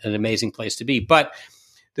set an amazing place to be. But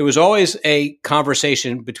there was always a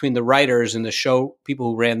conversation between the writers and the show,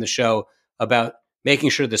 people who ran the show, about making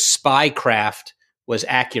sure the spy craft was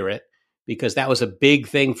accurate, because that was a big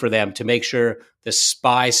thing for them, to make sure the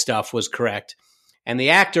spy stuff was correct. And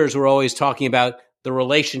the actors were always talking about the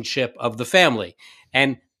relationship of the family.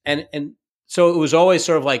 And so it was always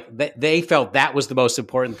sort of like they felt that was the most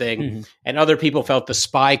important thing, and other people felt the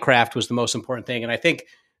spy craft was the most important thing. And I think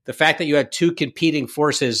the fact that you had two competing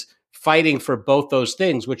forces fighting for both those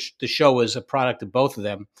things, which the show was a product of both of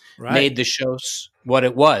them, made the show what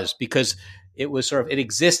it was, because it was it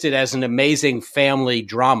existed as an amazing family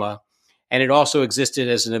drama, and it also existed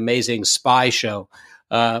as an amazing spy show,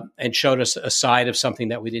 and showed us a side of something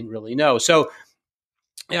that we didn't really know. So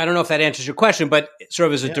I don't know if that answers your question, but sort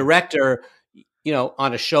of as a director,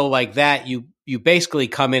 on a show like that, you basically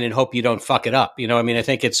come in and hope you don't fuck it up. I mean, I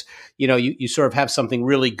think it's, you sort of have something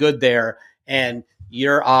really good there, and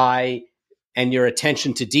your eye and your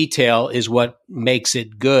attention to detail is what makes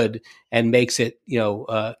it good and makes it,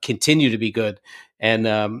 continue to be good.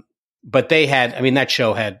 And, but that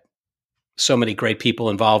show had so many great people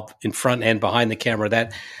involved in front and behind the camera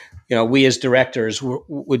that, we as directors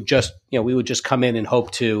would just come in and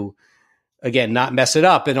hope to, again, not mess it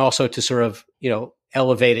up, and also to sort of,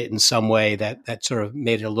 elevate it in some way that sort of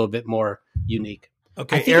made it a little bit more unique.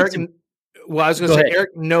 Okay, Eric. Well, I was going to say,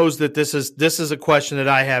 Eric knows that this is a question that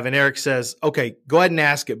I have, and Eric says, "Okay, go ahead and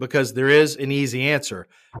ask it, because there is an easy answer,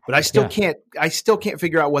 but I still can't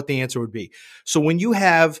figure out what the answer would be." So when you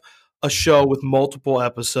have a show with multiple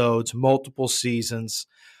episodes, multiple seasons,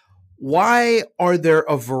 why are there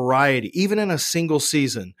a variety, even in a single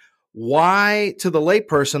season? Why, to the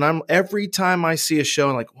layperson, every time I see a show,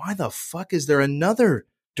 I'm like, why the fuck is there another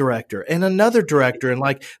director and another director? And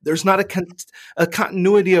like, there's not a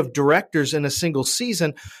continuity of directors in a single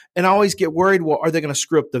season. And I always get worried, well, are they going to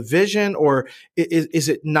screw up the vision, or is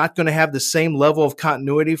it not going to have the same level of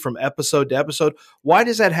continuity from episode to episode? Why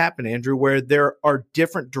does that happen, Andrew, where there are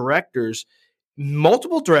different directors,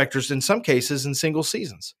 multiple directors in some cases, in single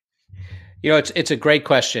seasons? It's a great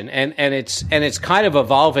question, and it's kind of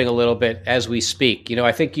evolving a little bit as we speak.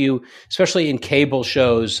 I think especially in cable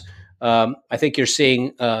shows, I think you're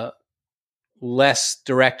seeing less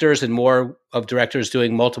directors and more of directors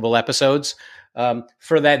doing multiple episodes,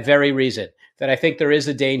 for that very reason. That I think there is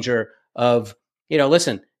a danger of,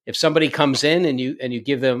 listen, if somebody comes in and you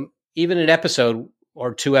give them even an episode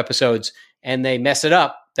or two episodes and they mess it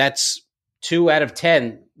up, that's 2 out of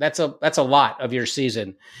 10. That's a lot of your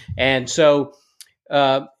season. And so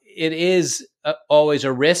it is always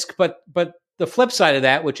a risk, but the flip side of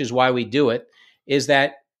that, which is why we do it, is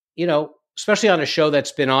that, especially on a show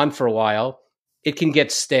that's been on for a while, it can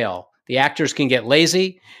get stale. The actors can get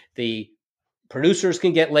lazy. The producers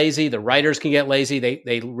can get lazy. The writers can get lazy.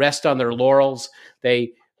 They rest on their laurels.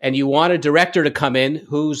 And you want a director to come in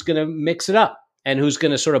who's going to mix it up and who's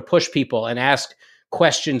going to sort of push people and ask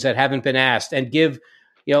questions that haven't been asked, and give,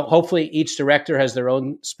 hopefully each director has their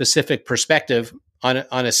own specific perspective on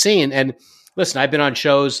a scene. And listen, I've been on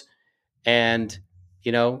shows, and,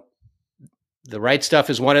 The Right Stuff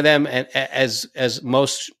is one of them. And as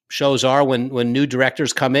most shows are, when new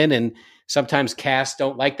directors come in, and sometimes casts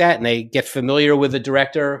don't like that, and they get familiar with the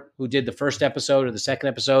director who did the first episode or the second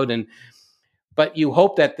episode. But you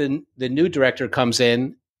hope that the new director comes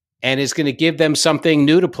in and is going to give them something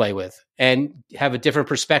new to play with and have a different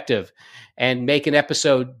perspective and make an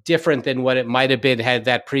episode different than what it might have been had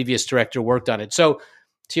that previous director worked on it. So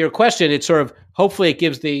to your question, it's sort of, hopefully it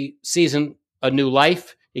gives the season a new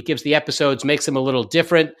life. It gives the episodes, makes them a little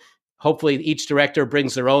different. Hopefully each director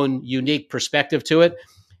brings their own unique perspective to it.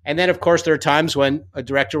 And then, of course, there are times when a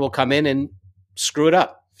director will come in and screw it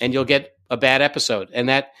up, and you'll get a bad episode. And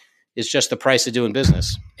that is just the price of doing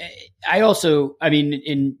business. And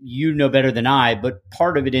you know better than I, but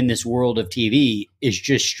part of it in this world of TV is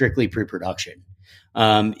just strictly pre-production.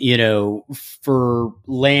 For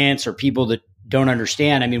Lance or people that don't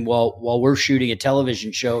understand, while we're shooting a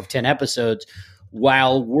television show of 10 episodes,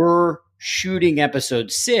 while we're shooting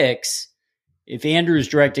episode 6, if Andrew's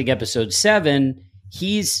directing episode 7,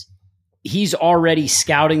 he's already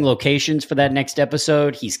scouting locations for that next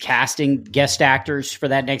episode. He's casting guest actors for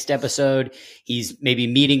that next episode. He's maybe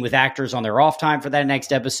meeting with actors on their off time for that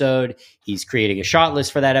next episode. He's creating a shot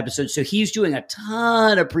list for that episode. So he's doing a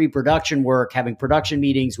ton of pre-production work, having production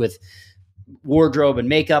meetings with wardrobe and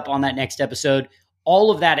makeup on that next episode.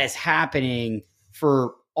 All of that is happening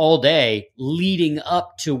for all day leading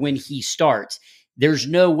up to when he starts. There's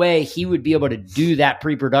no way he would be able to do that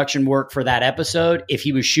pre-production work for that episode if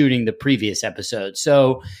he was shooting the previous episode.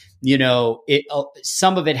 So,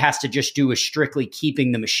 some of it has to just do with strictly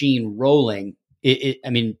keeping the machine rolling. Yeah. I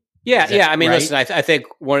mean, right? listen, I think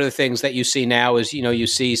one of the things that you see now is, you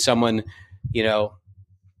see someone,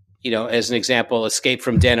 as an example, Escape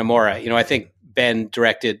from Dannemora.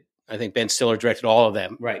 I think Ben Stiller directed all of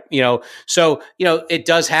them. Right. So, it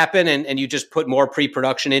does happen and you just put more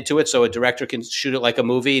pre-production into it. So a director can shoot it like a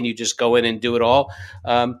movie and you just go in and do it all.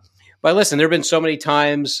 But listen, there've been so many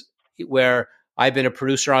times where I've been a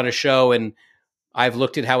producer on a show and I've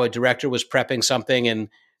looked at how a director was prepping something and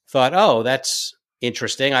thought, oh, that's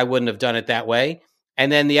interesting. I wouldn't have done it that way. And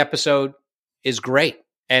then the episode is great.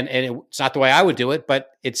 And it's not the way I would do it,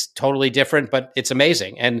 but it's totally different, but it's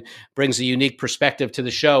amazing and brings a unique perspective to the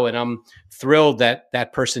show. And I'm thrilled that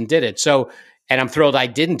that person did it. So, and I'm thrilled I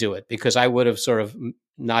didn't do it because I would have sort of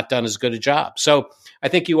not done as good a job. So I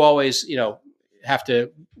think you always, have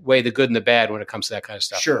to weigh the good and the bad when it comes to that kind of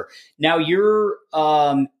stuff. Sure. Now you're,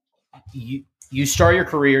 you start your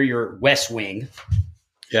career, you're West Wing.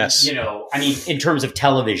 Yes. In terms of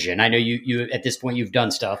television, I know you at this point you've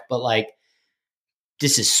done stuff, but like,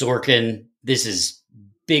 this is Sorkin. This is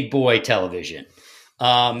big boy television.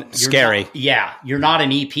 Scary. You're not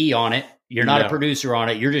an EP on it. You're not a producer on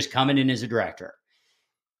it. You're just coming in as a director.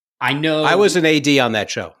 I know. I was an AD on that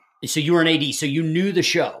show. So you were an AD. So you knew the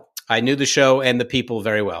show. I knew the show and the people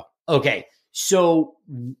very well. Okay. So,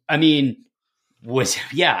 tell us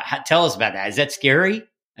about that. Is that scary?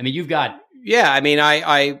 I mean, you've got. Yeah.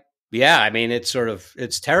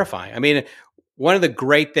 It's terrifying. One of the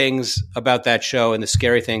great things about that show and the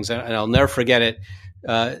scary things, and I'll never forget it,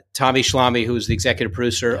 Tommy Schlamme, who's the executive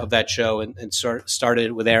producer of that show and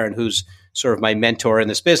started with Aaron, who's sort of my mentor in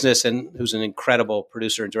this business and who's an incredible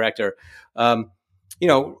producer and director. I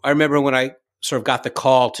remember when I sort of got the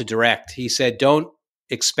call to direct, he said, don't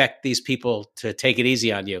expect these people to take it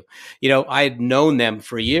easy on you. I had known them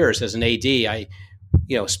for years as an AD. I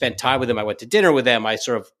spent time with them. I went to dinner with them. I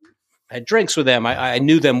sort of had drinks with them. I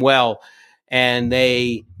knew them well. And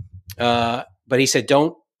but he said,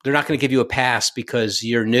 they're not going to give you a pass because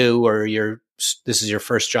you're new or this is your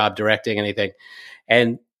first job directing anything.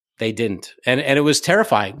 And they didn't. And it was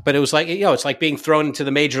terrifying, but it was like, it's like being thrown into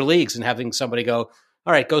the major leagues and having somebody go,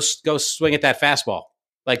 all right, go swing at that fastball.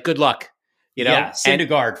 Like, good luck, Yeah,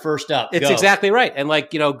 Syndergaard, first up. It's go. exactly right. And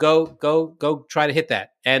go try to hit that.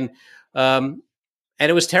 And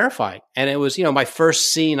it was terrifying. And it was, my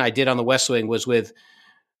first scene I did on the West Wing was with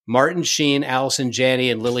Martin Sheen, Allison Janney,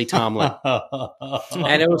 and Lily Tomlin.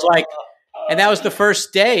 And it was like, and that was the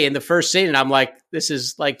first day in the first scene. And I'm like, this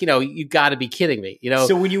is like, you got to be kidding me.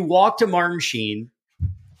 So when you walk to Martin Sheen,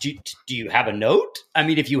 do you have a note? I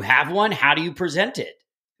mean, if you have one, how do you present it?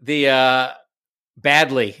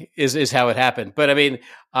 Badly is how it happened. But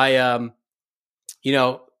there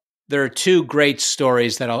are two great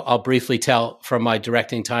stories that I'll briefly tell from my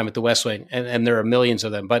directing time at the West Wing. And there are millions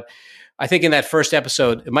of them, but I think in that first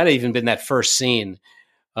episode, it might have even been that first scene.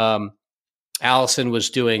 Allison was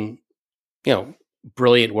doing,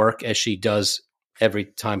 brilliant work as she does every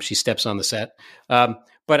time she steps on the set. But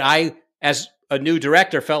I, as a new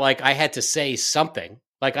director, felt like I had to say something.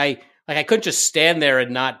 Like I couldn't just stand there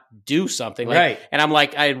and not do something. Right. And I'm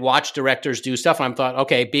like, I had watched directors do stuff. And I thought,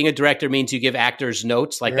 okay, being a director means you give actors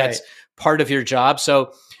notes. Like that's part of your job.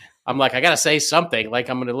 So I'm like, I got to say something. Like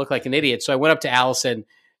I'm going to look like an idiot. So I went up to Allison.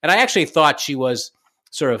 And I actually thought she was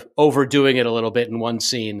sort of overdoing it a little bit in one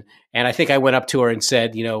scene. And I think I went up to her and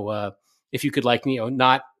said, if you could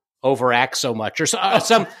not overact so much or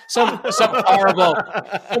some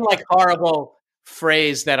horrible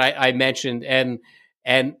phrase that I mentioned. And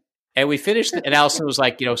we finished and Allison was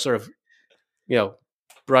like,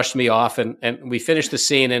 brushed me off and we finished the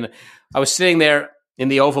scene. And I was sitting there in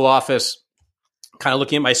the Oval Office, kind of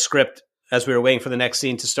looking at my script as we were waiting for the next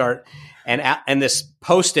scene to start. And this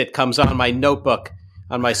Post-it comes on my notebook,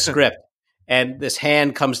 on my script, and this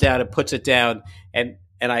hand comes down and puts it down. And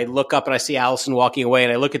I look up and I see Allison walking away,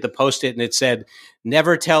 and I look at the Post-it and it said,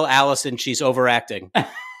 "Never tell Allison she's overacting."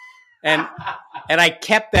 and I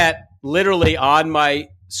kept that literally on my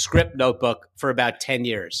script notebook for about 10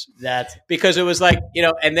 years. That's Because it was like,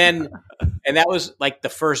 and that was like the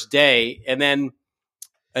first day. And then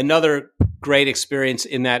another great experience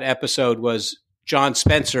in that episode was John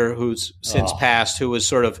Spencer, who's since passed, who was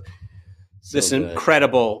sort of this good.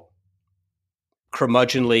 incredible,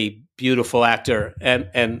 curmudgeonly, beautiful actor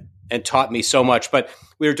and taught me so much. But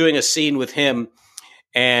we were doing a scene with him,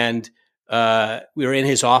 and we were in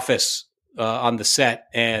his office on the set,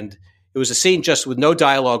 and it was a scene just with no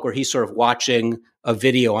dialogue where he's sort of watching a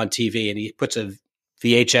video on TV, and he puts a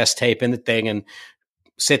VHS tape in the thing and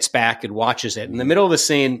sits back and watches it. In the middle of the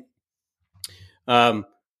scene, a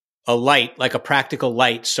light, like a practical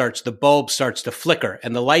light, the bulb starts to flicker,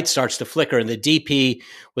 and the light starts to flicker, and the DP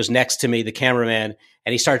was next to me, the cameraman,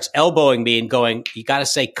 and he starts elbowing me and going, "You got to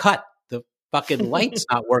say cut. The fucking light's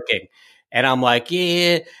not working." And I'm like,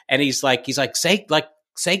 "Yeah." And he's like,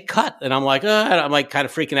 say cut. And I'm like, I'm like kind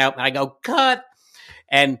of freaking out. And I go, "Cut."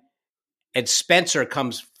 And Spencer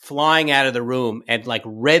comes flying out of the room and like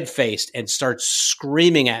red faced and starts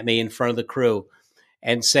screaming at me in front of the crew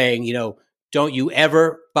and saying, "Don't you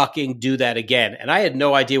ever fucking do that again." And I had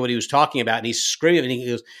no idea what he was talking about. And he's screaming and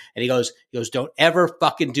he goes, "Don't ever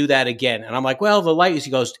fucking do that again." And I'm like, "Well, the light is,"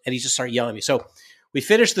 he goes, and he just started yelling at me. So we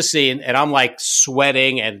finished the scene, and I'm like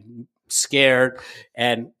sweating and scared,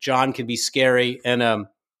 and John can be scary. And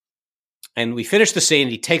we finished the scene,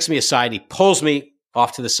 and he takes me aside, and he pulls me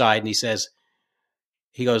off to the side, and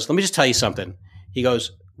he goes, "Let me just tell you something." He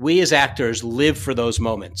goes, "We as actors live for those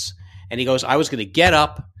moments." And he goes, "I was going to get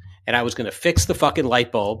up, and I was going to fix the fucking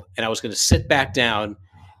light bulb, and I was going to sit back down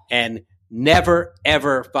and never,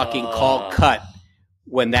 ever fucking call cut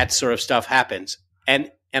when that sort of stuff happens."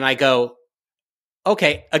 And I go,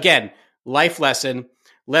 okay, again, life lesson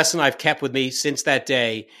I've kept with me since that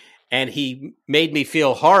day. And he made me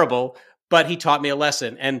feel horrible, but he taught me a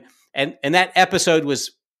lesson. And that episode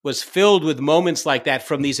was filled with moments like that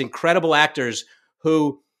from these incredible actors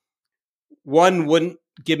who, one, wouldn't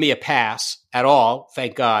give me a pass at all,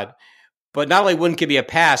 thank God, but not only wouldn't give me a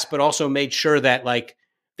pass, but also made sure that like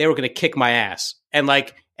they were going to kick my ass and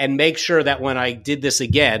make sure that when I did this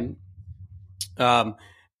again,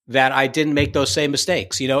 that I didn't make those same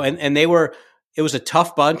mistakes, and it was a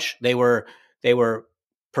tough bunch. They were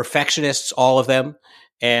perfectionists, all of them.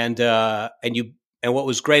 And what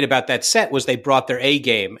was great about that set was they brought their A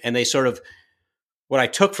game, and they sort of, what I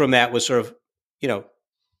took from that was sort of,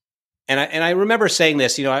 and I remember saying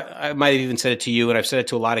this, I might have even said it to you, and I've said it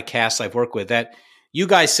to a lot of casts I've worked with, that you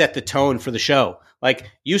guys set the tone for the show.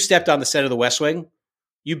 Like, you stepped on the set of The West Wing,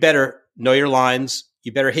 you better know your lines,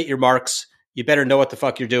 you better hit your marks, you better know what the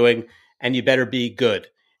fuck you're doing, and you better be good.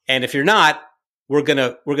 And if you're not, we're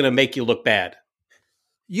gonna make you look bad.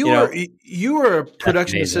 You were a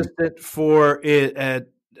production assistant for it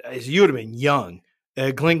as you would have been young,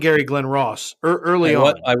 Glengarry Glen Ross, early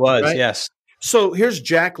on. I was, right? Yes. So here's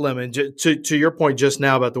Jack Lemmon. To your point just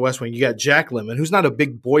now about The West Wing, you got Jack Lemmon, who's not a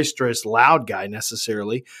big, boisterous, loud guy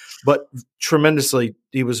necessarily, but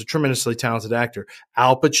he was a tremendously talented actor.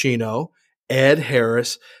 Al Pacino, Ed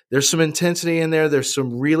Harris. There's some intensity in there. There's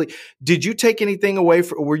some really. Did you take anything away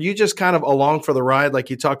were you just kind of along for the ride,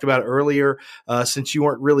 like you talked about earlier, since you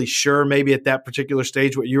weren't really sure maybe at that particular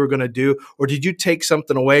stage what you were going to do, or did you take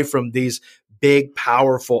something away from these big,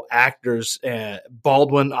 powerful actors?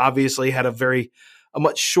 Baldwin obviously had a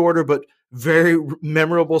much shorter but very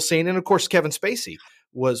memorable scene, and of course Kevin Spacey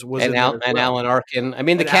was and Alan Arkin. I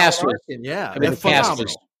mean, the cast was the cast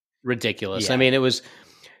was ridiculous. Yeah. I mean, it was.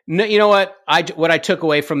 No, you know what? What I took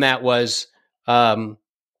away from that was, don't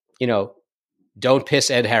piss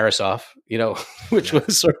Ed Harris off. Which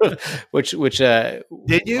was sort of which.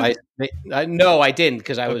 Did you? No, I didn't,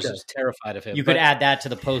 because I was just terrified of him. You could add that to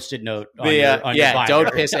the Post-it note. On your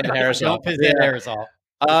don't piss Ed Harris off. Don't piss Ed Harris off.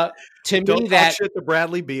 Don't talk shit to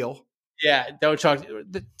Bradley Beal. Yeah, don't talk.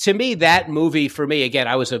 To me, that movie, for me, again,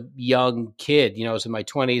 I was a young kid. I was in my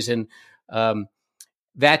 20s, and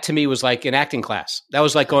that to me was like an acting class. That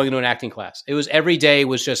was like going into an acting class. It was every day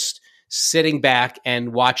was just sitting back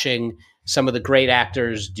and watching some of the great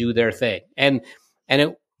actors do their thing. And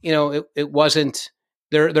it wasn't,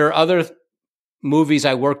 there are other movies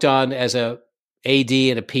I worked on as a AD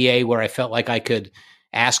and a PA where I felt like I could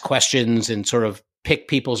ask questions and sort of pick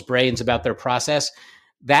people's brains about their process.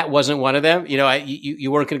 That wasn't one of them.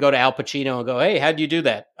 You weren't going to go to Al Pacino and go, "Hey, how'd you do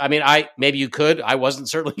that?" I mean, maybe you could. I wasn't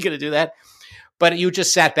certainly going to do that. But you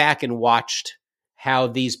just sat back and watched how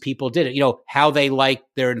these people did it, how they like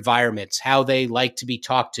their environments, how they like to be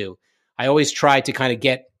talked to. I always tried to kind of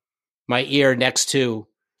get my ear next to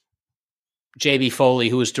J.B. Foley,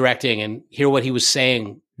 who was directing, and hear what he was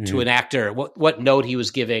saying to an actor, what note he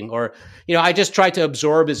was giving, or, I just tried to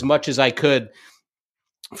absorb as much as I could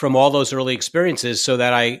from all those early experiences so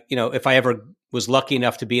that I, if I ever was lucky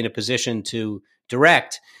enough to be in a position to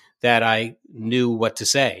direct, that I knew what to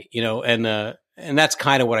say, and that's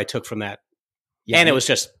kind of what I took from that. Yeah. And it was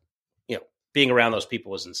just, being around those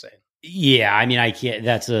people was insane. Yeah, I mean, I can't.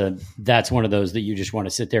 That's one of those that you just want to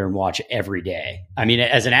sit there and watch every day. I mean,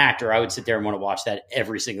 as an actor, I would sit there and want to watch that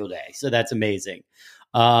every single day. So that's amazing.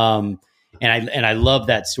 And I love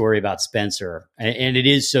that story about Spencer, and it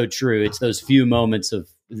is so true. It's those few moments of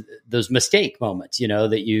those mistake moments,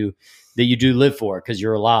 that you do live for because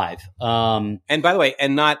you're alive. And by the way,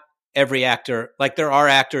 and not every actor, like there are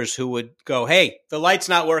actors who would go, "Hey, the light's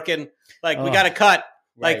not working. Like we got to cut.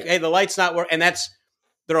 Like, right. Hey, the light's not working." And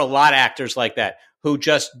there are a lot of actors like that who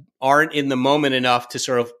just aren't in the moment enough to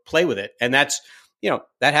sort of play with it. And that's,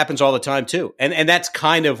 that happens all the time too. And that's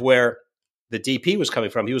kind of where the DP was coming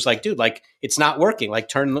from. He was like, dude, like it's not working. Like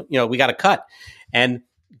we got to cut. And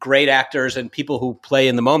great actors and people who play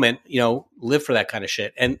in the moment, live for that kind of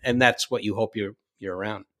shit. And that's what you hope you're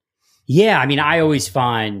around. Yeah. I mean, I always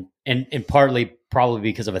find, and partly probably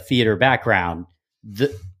because of a theater background,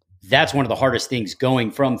 that's one of the hardest things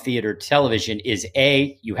going from theater to television is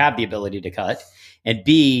A, you have the ability to cut, and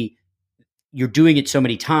B, you're doing it so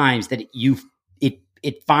many times that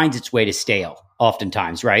it finds its way to stale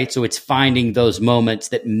oftentimes, right? So it's finding those moments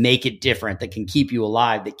that make it different, that can keep you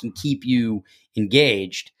alive, that can keep you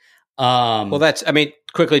engaged.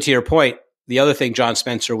 Quickly to your point, the other thing John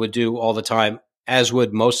Spencer would do all the time, as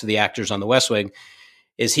would most of the actors on The West Wing,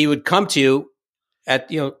 is he would come to you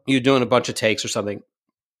at, you're doing a bunch of takes or something,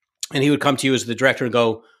 and he would come to you as the director and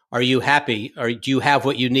go, "Are you happy? Or do you have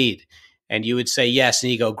what you need?" And you would say yes. And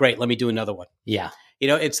he'd go, "Great, let me do another one." Yeah.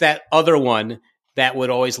 It's that other one that would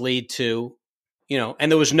always lead to, and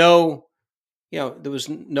there was no,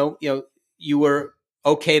 you were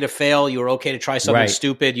okay to fail. You were okay to try something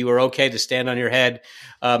stupid. You were okay to stand on your head.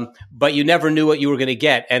 But you never knew what you were going to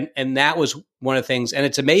get. And that was one of the things. And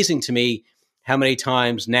it's amazing to me how many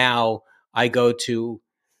times now I go to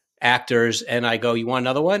actors and I go, "You want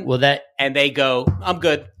another one?" And they go, "I'm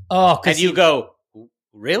good." Oh, and you go,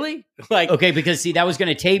 "Really?" Like, okay, because that was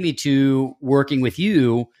going to take me to working with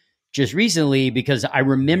you just recently, because I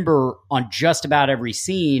remember on just about every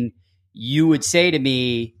scene, you would say to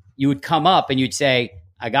me, you would come up and you'd say,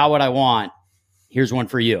 "I got what I want. Here's one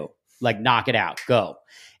for you. Like, knock it out, go."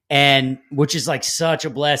 And which is like such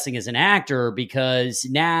a blessing as an actor, because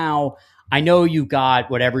now I know you got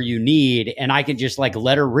whatever you need, and I can just like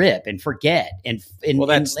let her rip and forget and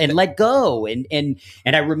let go. And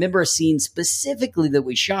I remember a scene specifically that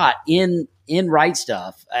we shot in Right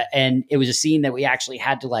Stuff, and it was a scene that we actually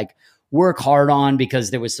had to like work hard on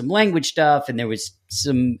because there was some language stuff, and it was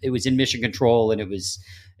in Mission Control, and it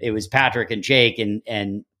was Patrick and Jake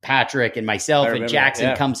and Patrick and myself, and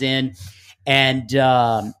Jackson comes in, and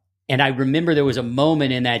I remember there was a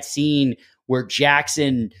moment in that scene where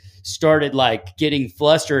Jackson started like getting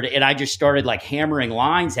flustered, and I just started like hammering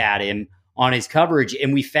lines at him on his coverage.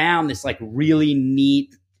 And we found this like really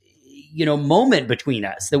neat, moment between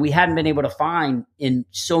us that we hadn't been able to find in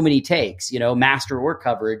so many takes, master work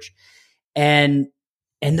coverage. And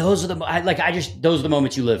those are those are the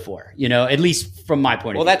moments you live for, at least from my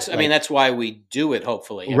point of view. That's why we do it.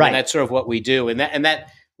 Hopefully. Right. That's sort of what we do. And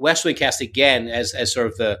that West Wing cast, again, as sort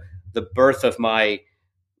of the birth of my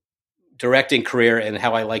directing career and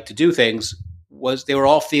how I like to do things, was they were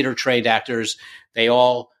all theater trained actors. They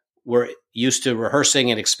all were used to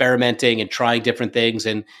rehearsing and experimenting and trying different things.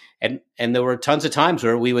 And there were tons of times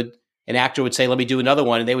where an actor would say, "Let me do another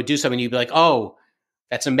one." And they would do something. And you'd be like, "Oh,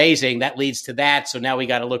 that's amazing. That leads to that. So now we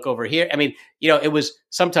got to look over here." I mean, it was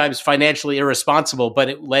sometimes financially irresponsible, but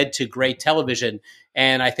it led to great television.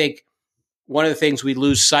 And I think one of the things we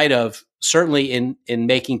lose sight of, certainly in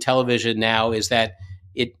making television now, is that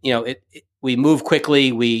we move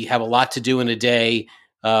quickly. We have a lot to do in a day.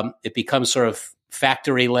 It becomes sort of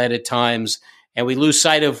factory led at times, and we lose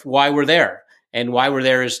sight of why we're there. And why we're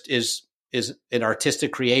there is an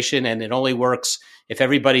artistic creation, and it only works if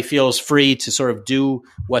everybody feels free to sort of do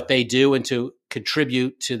what they do and to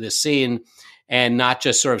contribute to the scene, and not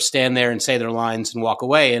just sort of stand there and say their lines and walk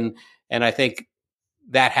away. And I think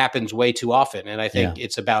that happens way too often. And I think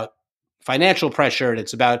it's about financial pressure, and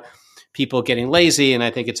it's about people getting lazy. And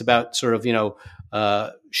I think it's about sort of,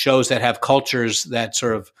 shows that have cultures that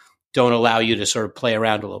sort of don't allow you to sort of play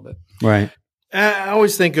around a little bit. Right. I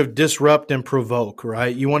always think of disrupt and provoke,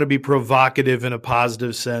 right? You want to be provocative in a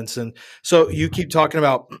positive sense. And so you keep talking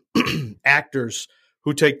about actors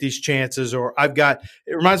who take these chances, or it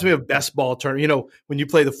reminds me of best ball tournament. When you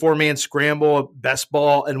play the 4-man scramble, best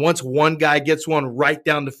ball, and once one guy gets one right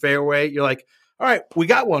down the fairway, you're like, all right, we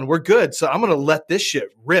got one. We're good. So I'm going to let this shit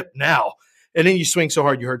rip now. And then you swing so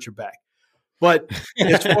hard you hurt your back. But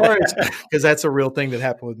as far as, because that's a real thing that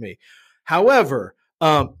happened with me. However,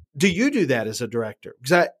 do you do that as a director?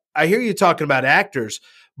 Because I hear you talking about actors,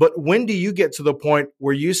 but when do you get to the point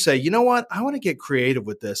where you say, you know what, I want to get creative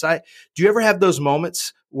with this? Do you ever have those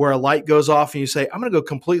moments where a light goes off and you say, I'm going to go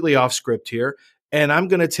completely off script here, and I'm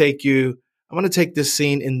going to take this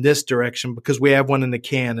scene in this direction because we have one in the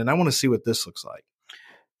can, and I want to see what this looks like?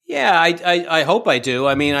 Yeah, I hope I do.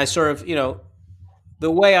 I mean, I sort of,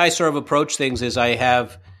 the way I sort of approach things is I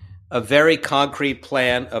have a very concrete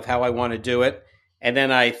plan of how I want to do it, and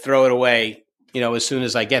then I throw it away, as soon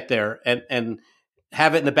as I get there, and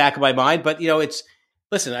have it in the back of my mind. But,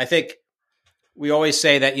 listen, I think we always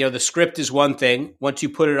say that, the script is one thing. Once you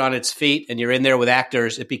put it on its feet and you're in there with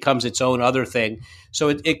actors, it becomes its own other thing. So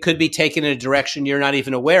it could be taken in a direction you're not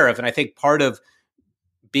even aware of. And I think part of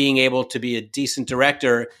being able to be a decent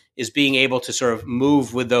director is being able to sort of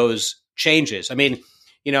move with those changes. I mean,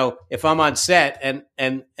 if I'm on set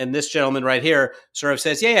and this gentleman right here sort of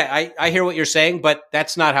says, I hear what you're saying, but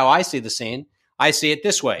that's not how I see the scene. I see it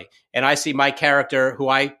this way. And I see my character, who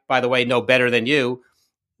I, by the way, know better than you,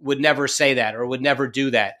 would never say that or would never do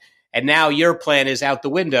that. And now your plan is out the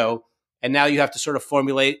window. And now you have to sort of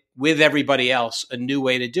formulate with everybody else a new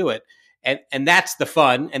way to do it. And that's the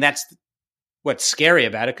fun. And that's what's scary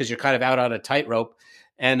about it, because you're kind of out on a tightrope.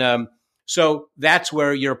 And so that's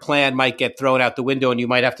where your plan might get thrown out the window and you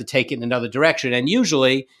might have to take it in another direction. And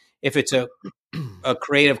usually if it's a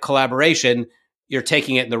creative collaboration, you're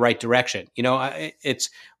taking it in the right direction. It's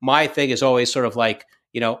my thing is always sort of like,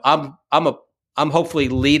 I'm hopefully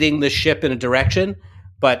leading the ship in a direction,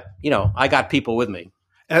 but I got people with me.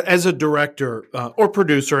 As a director or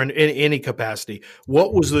producer in any capacity,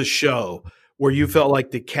 what was the show where you felt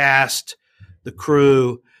like the cast, the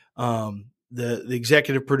crew, the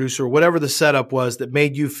executive producer, whatever the setup was, that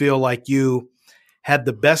made you feel like you had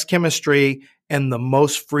the best chemistry and the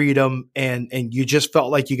most freedom, and you just felt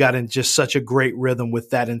like you got in just such a great rhythm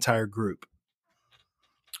with that entire group?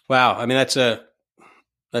 Wow. I mean, that's a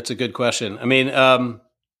good question. I mean, I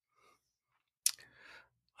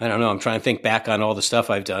don't know. I'm trying to think back on all the stuff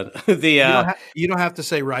I've done. You don't have to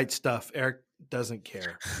say right stuff. Eric doesn't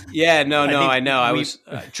care. Yeah, no, I know.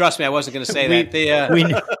 Trust me, I wasn't going to say that.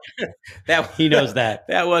 That he knows that.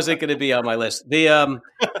 That wasn't going to be on my list. I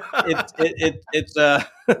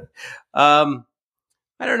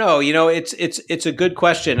don't know. It's a good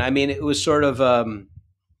question. I mean, it was sort of, I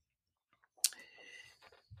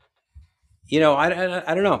don't know.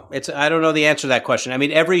 I don't know the answer to that question. I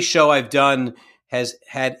mean, every show I've done has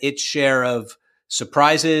had its share of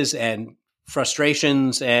surprises and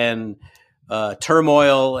frustrations and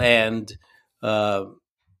turmoil and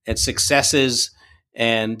successes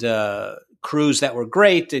and crews that were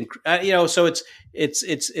great, and so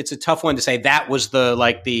it's a tough one to say that was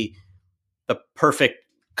the perfect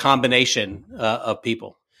combination of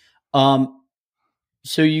people.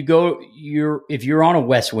 So if you're on a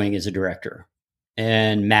West Wing as a director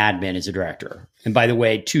and Mad Men as a director, and by the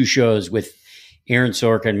way, 2 shows with Aaron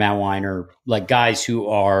Sorkin and Matt Weiner, like guys who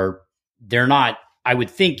they're not, I would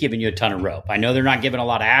think, giving you a ton of rope. I know they're not giving a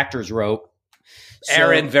lot of actors rope.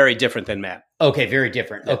 Aaron, very different than Matt. Okay, very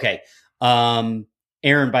different. Yeah. Okay.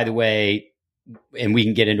 Aaron, by the way, and we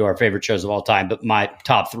can get into our favorite shows of all time, but my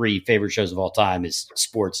top 3 favorite shows of all time is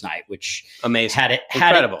Sports Night, which amazing,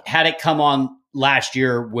 incredible. Had it come on last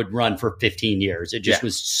year, would run for 15 years. It just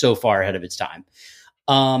was so far ahead of its time.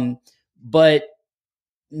 But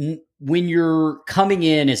when you're coming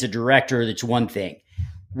in as a director, that's one thing.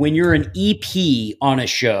 When you're an EP on a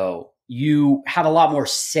show, you have a lot more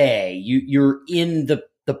say. You're in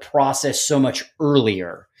the process so much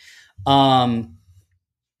earlier. I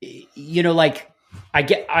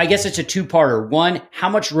guess it's a 2-parter. One, how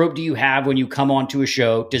much rope do you have when you come onto a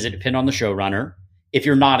show? Does it depend on the showrunner if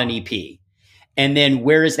you're not an EP? And then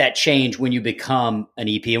where is that change when you become an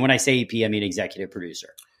EP? And when I say EP, I mean executive producer.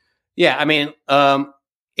 Yeah, I mean,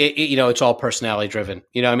 it's all personality driven.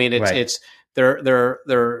 I mean, it's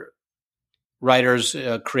they're writers,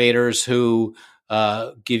 creators who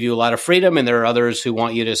give you a lot of freedom, and there are others who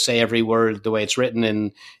want you to say every word the way it's written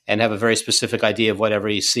and have a very specific idea of what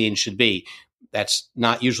every scene should be. That's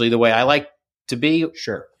not usually the way I like to be,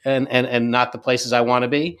 sure, and not the places I want to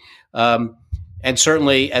be. And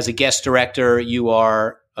certainly, as a guest director, you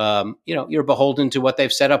are, you're beholden to what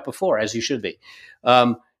they've set up before, as you should be.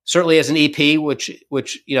 Certainly, as an EP, which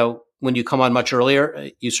when you come on much earlier,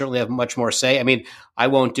 you certainly have much more say. I mean, I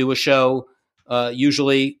won't do a show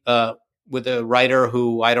usually with a writer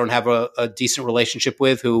who I don't have a decent relationship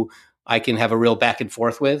with, who I can have a real back and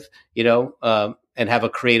forth with, and have a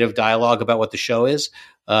creative dialogue about what the show is.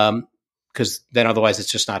 Because then otherwise it's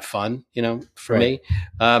just not fun, for me.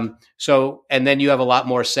 So, and then you have a lot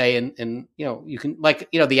more say in you can, like,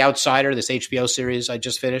 The Outsider, this HBO series I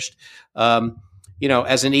just finished,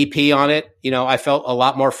 as an EP on it, I felt a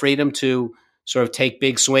lot more freedom to sort of take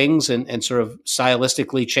big swings and sort of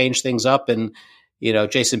stylistically change things up. And,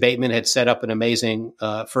 Jason Bateman had set up an amazing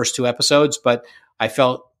first 2 episodes, but I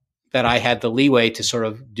felt that I had the leeway to sort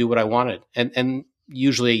of do what I wanted. And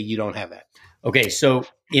usually you don't have that. Okay, so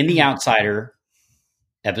in The Outsider,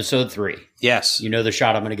 episode 3. Yes. You know the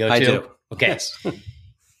shot I'm going to go to? I do. Okay. Yes.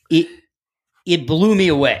 It blew me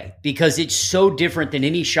away because it's so different than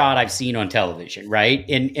any shot I've seen on television, right?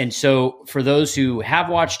 And so for those who have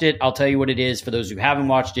watched it, I'll tell you what it is. For those who haven't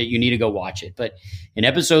watched it, you need to go watch it. But in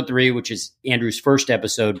episode 3, which is Andrew's first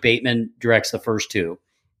episode, Bateman directs the first 2.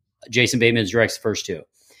 Jason Bateman directs the first 2.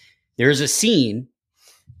 There's a scene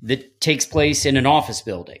that takes place in an office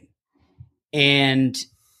building. And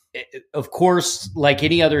of course, like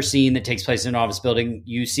any other scene that takes place in an office building,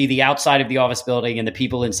 you see the outside of the office building and the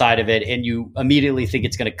people inside of it, and you immediately think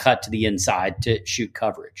it's going to cut to the inside to shoot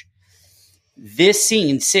coverage. This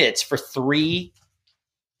scene sits for 3,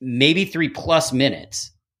 maybe 3+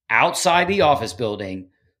 minutes outside the office building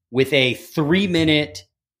with a 3-minute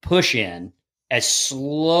push in, as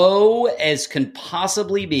slow as can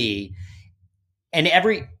possibly be. And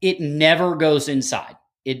it never goes inside.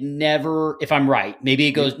 It never, if I'm right, maybe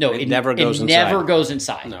it goes, no, it never goes inside. Never goes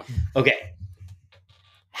inside. No. Okay.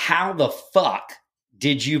 How the fuck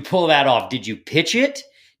did you pull that off? Did you pitch it?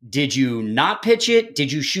 Did you not pitch it?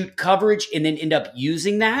 Did you shoot coverage and then end up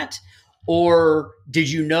using that? Or did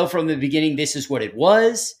you know from the beginning this is what it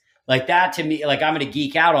was? Like, that to me, like, I'm going to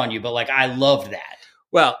geek out on you, but like, I loved that.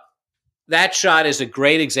 Well, that shot is a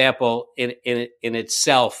great example in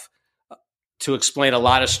itself to explain a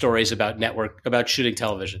lot of stories about shooting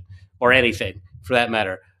television, or anything for that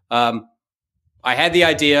matter. I had the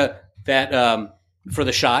idea that for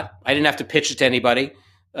the shot, I didn't have to pitch it to anybody.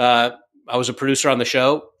 I was a producer on the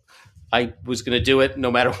show. I was going to do it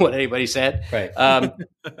no matter what anybody said. Right.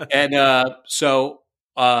 So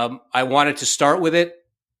I wanted to start with it,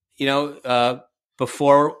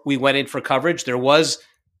 before we went in for coverage. There was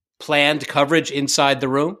planned coverage inside the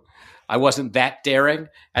room. I wasn't that daring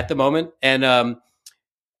at the moment. And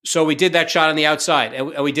so we did that shot on the outside,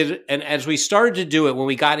 and we did it. And as we started to do it, when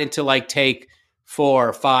we got into like take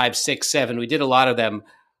 4, 5, 6, 7, we did a lot of them.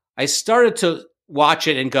 I started to watch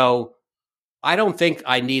it and go, I don't think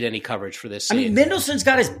I need any coverage for this scene. I mean, Mendelsohn's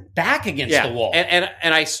got his back against the wall.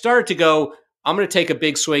 And I started to go, I'm going to take a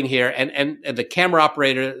big swing here. And the camera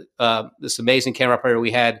operator, this amazing camera operator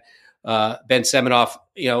we had, Ben Semenoff,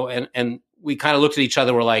 and we kind of looked at each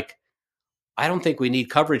other. We're like, I don't think we need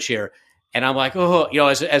coverage here. And I'm like,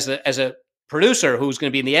 as a producer who's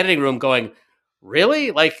going to be in the editing room going,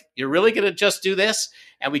 really? Like, you're really going to just do this?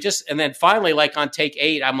 And then finally, like on take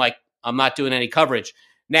 8, I'm like, I'm not doing any coverage.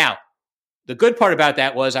 Now, the good part about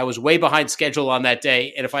that was I was way behind schedule on that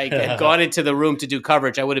day. And if I had gone into the room to do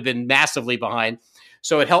coverage, I would have been massively behind.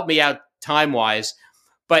 So it helped me out time-wise.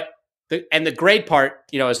 But the great part,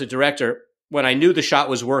 as a director, when I knew the shot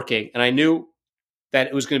was working and I knew that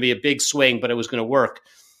it was going to be a big swing, but it was going to work,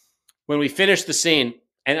 when we finished the scene,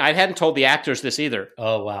 and I hadn't told the actors this either.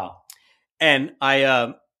 Oh, wow. And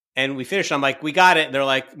and we finished. I'm like, we got it. And they're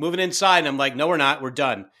like, moving inside. And I'm like, no, we're not. We're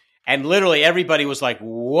done. And literally everybody was like,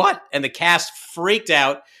 what? And the cast freaked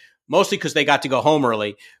out, mostly because they got to go home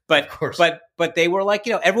early. But but they were like,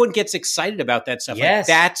 everyone gets excited about that stuff. Yes.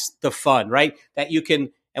 Like, that's the fun, right? That you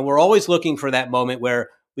can, and we're always looking for that moment where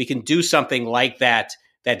we can do something like that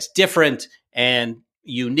that's different and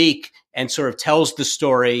unique and sort of tells the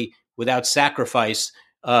story without sacrifice.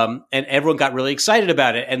 And everyone got really excited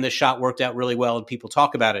about it. And the shot worked out really well and people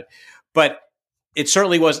talk about it. But it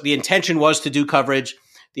certainly was, the intention was to do coverage.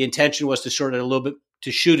 The intention was to shoot it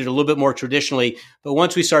a little bit more traditionally. But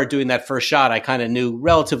once we started doing that first shot, I kind of knew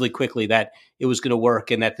relatively quickly that it was going to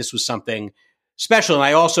work and that this was something special. And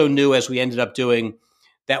I also knew, as we ended up doing,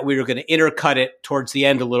 that we were going to intercut it towards the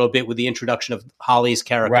end a little bit with the introduction of Holly's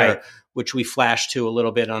character, right, which we flashed to a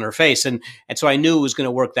little bit on her face. And so I knew it was going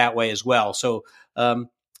to work that way as well. So,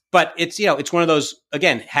 but it's, it's one of those,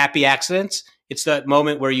 again, happy accidents. It's that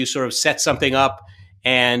moment where you sort of set something up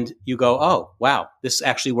and you go, oh, wow, this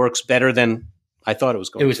actually works better than I thought it was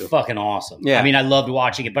going to. It was fucking awesome. Yeah. I mean, I loved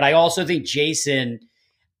watching it, but I also think Jason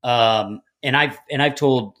and I've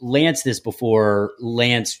told Lance this before.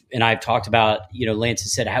 Lance and I've talked about, Lance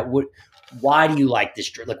has said, why do you like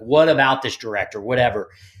this? Like, what about this director? Whatever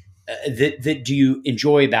that do you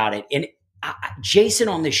enjoy about it? And Jason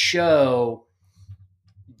on this show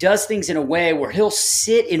does things in a way where he'll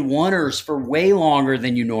sit in oneers for way longer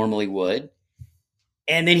than you normally would.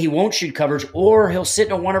 And then he won't shoot coverage, or he'll sit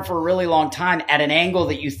in a oneer for a really long time at an angle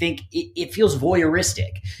that you think it feels voyeuristic.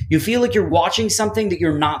 You feel like you're watching something that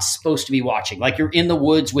you're not supposed to be watching, like you're in the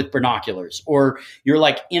woods with binoculars, or you're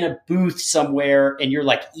like in a booth somewhere and you're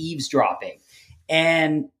like eavesdropping.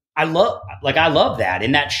 And I love that.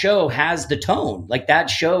 And that show has the tone. Like, that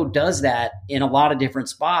show does that in a lot of different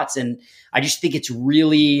spots. And I just think it's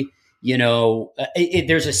really,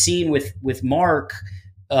 there's a scene with Mark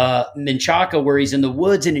Menchaca where he's in the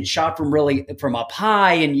woods and it's shot from up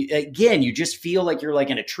high. And you just feel like you're like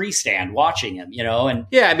in a tree stand watching him, and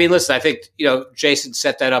yeah, I mean, listen, I think, Jason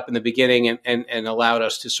set that up in the beginning and allowed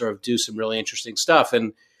us to sort of do some really interesting stuff.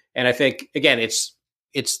 And I think, again, it's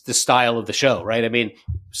the style of the show, right? I mean,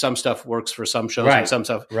 some stuff works for some shows, and some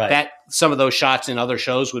stuff that some of those shots in other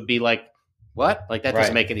shows would be like, what? Like, that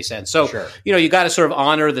doesn't make any sense. So, you got to sort of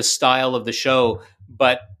honor the style of the show.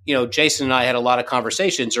 But, Jason and I had a lot of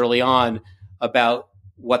conversations early on about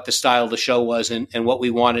what the style of the show was and what we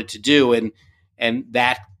wanted to do. And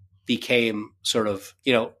that became sort of,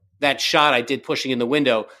 that shot I did pushing in the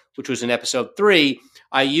window, which was in episode 3,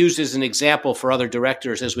 I used as an example for other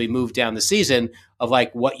directors as we moved down the season of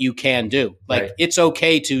like what you can do. Like, it's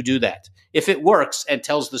okay to do that. If it works and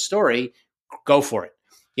tells the story, go for it.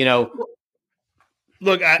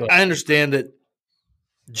 Look, I understand that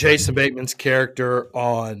Jason Bateman's character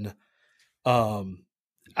on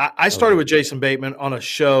I started with Jason Bateman on a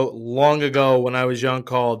show long ago when I was young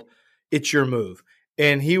called It's Your Move.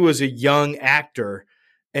 And he was a young actor,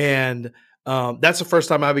 and that's the first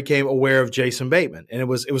time I became aware of Jason Bateman. And it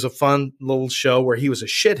was a fun little show where he was a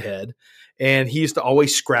shithead, and he used to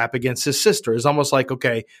always scrap against his sister. It's almost like,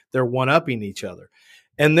 okay, they're one-upping each other.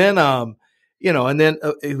 And then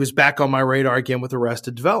it was back on my radar again with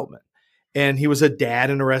Arrested Development. And he was a dad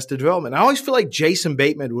in Arrested Development. I always feel like Jason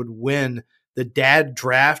Bateman would win the dad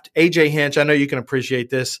draft. AJ Hinch, I know you can appreciate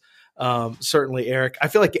this, certainly, Eric. I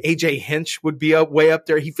feel like AJ Hinch would be way up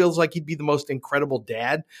there. He feels like he'd be the most incredible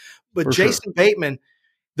dad. But for Jason Bateman,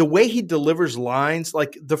 the way he delivers lines,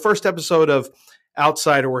 like the first episode of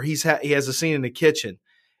Outsider where he has a scene in the kitchen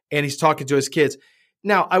and he's talking to his kids.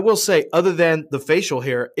 Now, I will say, other than the facial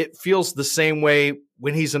hair, it feels the same way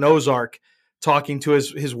when he's in Ozark talking to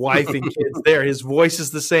his wife and kids there. His voice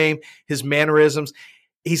is the same, his mannerisms.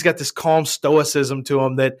 He's got this calm stoicism to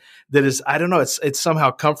him that is, I don't know, it's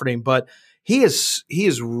somehow comforting, but he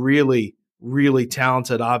is really, really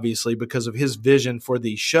talented, obviously, because of his vision for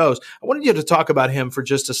these shows. I wanted you to talk about him for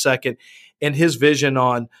just a second and his vision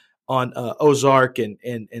on Ozark and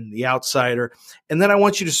The Outsider. And then I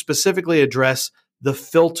want you to specifically address the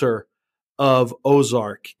filter of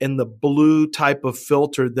Ozark and the blue type of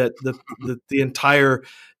filter that the entire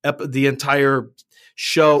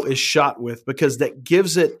show is shot with, because that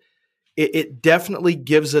gives it definitely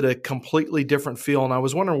gives it a completely different feel. And I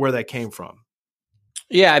was wondering where that came from.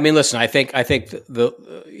 Yeah, I mean, listen, I think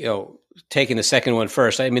the taking the second one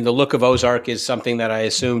first. I mean, the look of Ozark is something that I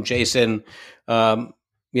assume Jason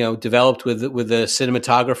developed with the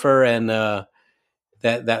cinematographer and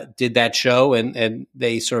that did that show, and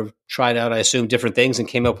they sort of tried out, I assume, different things and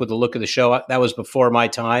came up with the look of the show. That was before my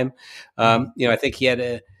time. I think he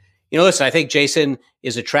had listen, I think Jason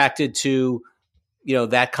is attracted to,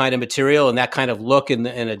 that kind of material and that kind of look and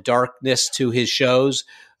a darkness to his shows.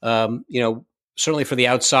 Certainly for The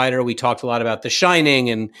Outsider, we talked a lot about The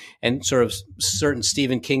Shining and sort of certain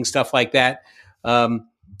Stephen King stuff like that.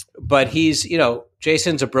 But he's,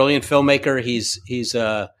 Jason's a brilliant filmmaker. He's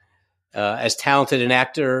as talented an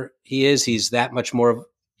actor he's that much more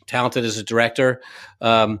talented as a director,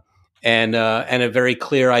 and a very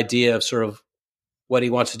clear idea of sort of what he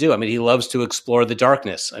wants to do. I mean, he loves to explore the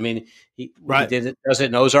darkness. I mean, he does it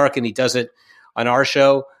in Ozark, and he does it on our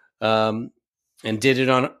show, and did it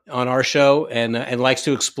on our show, and likes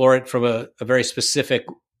to explore it from a very specific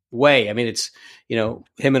way. I mean, it's,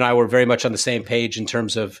 him and I were very much on the same page in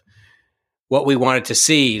terms of what we wanted to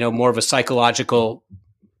see, more of a psychological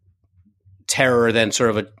terror than sort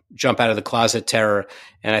of a jump out of the closet terror.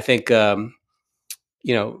 And I think,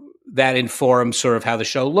 that informs sort of how the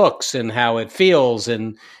show looks and how it feels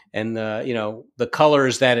and the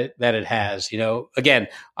colors that it has. Again,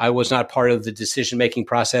 I was not part of the decision-making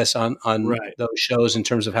process on those shows in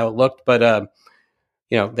terms of how it looked, but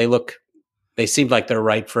they seemed like they're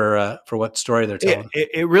right for what story they're telling.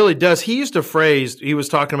 It really does. He used a phrase, he was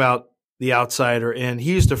talking about The Outsider, and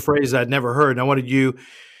he used a phrase I'd never heard. And I wanted either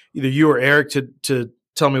you or Eric to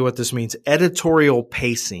tell me what this means. Editorial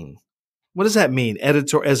pacing. What does that mean?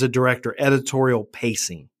 As a director, editorial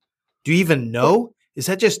pacing. Do you even know? Is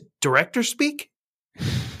that just director speak?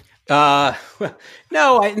 No.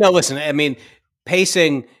 Listen, I mean,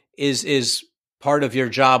 pacing is part of your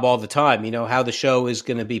job all the time. You know how the show is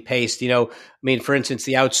going to be paced. You know, I mean, for instance,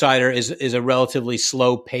 The Outsider is a relatively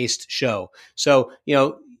slow paced show. So you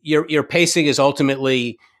know your pacing is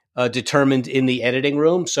ultimately determined in the editing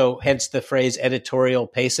room. So hence the phrase editorial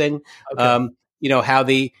pacing. Okay. You know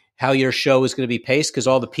how your show is going to be paced because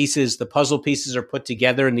all the puzzle pieces are put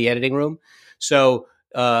together in the editing room. So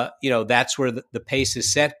you know that's where the pace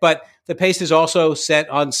is set, but the pace is also set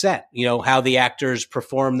on set. You know how the actors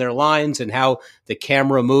perform their lines and how the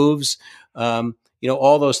camera moves. You know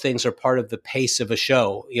all those things are part of the pace of a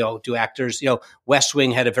show. You know, do actors? You know, West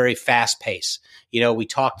Wing had a very fast pace. You know, we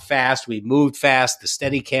talked fast, we moved fast. The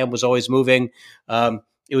Steadicam was always moving.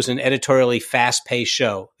 It was an editorially fast-paced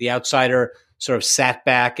show. The Outsider sort of sat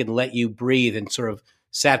back and let you breathe, and sort of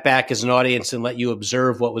sat back as an audience and let you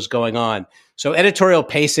observe what was going on. So editorial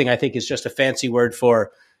pacing, I think, is just a fancy word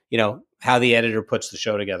for, you know, how the editor puts the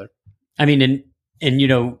show together. I mean, and you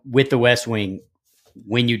know, with the West Wing,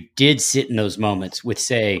 when you did sit in those moments with,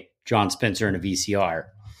 say, John Spencer in a VCR,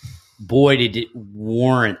 boy, did it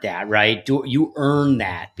warrant that, right? You earn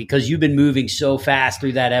that because you've been moving so fast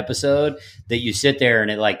through that episode that you sit there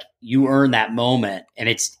and you earn that moment, and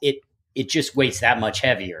it just weights that much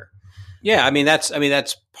heavier. Yeah, I mean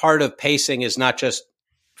that's part of pacing is not just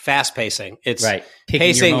fast pacing. It's right.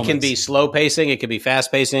 Pacing can be slow pacing, it can be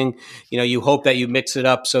fast pacing. You know, you hope that you mix it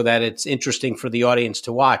up so that it's interesting for the audience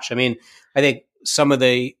to watch. I mean, I think some of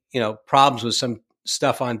the, you know, problems with some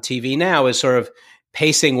stuff on TV now is sort of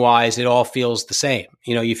pacing wise, it all feels the same.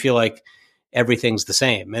 You know, you feel like everything's the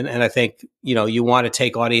same. And I think, you know, you want to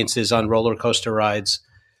take audiences on roller coaster rides,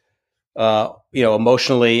 you know,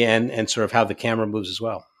 emotionally and sort of how the camera moves as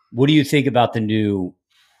well. What do you think about the new,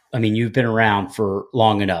 I mean, you've been around for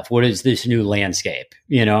long enough. What is this new landscape?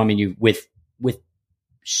 You know, I mean, you with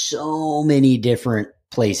so many different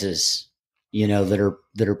places, you know, that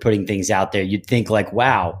are putting things out there, you'd think like,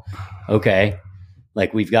 wow, okay,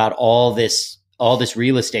 like we've got all this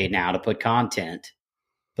real estate now to put content,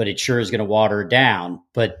 but it sure is going to water it down.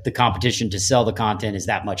 But the competition to sell the content is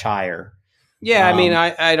that much higher. Yeah, I mean,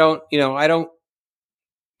 I don't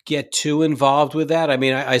get too involved with that. I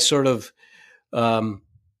mean, I sort of,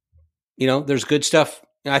 you know, there's good stuff.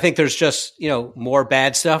 I think there's just, you know, more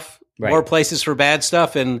bad stuff, right. More places for bad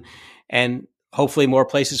stuff, and hopefully more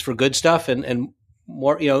places for good stuff, and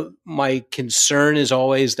more. You know, my concern is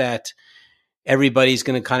always that everybody's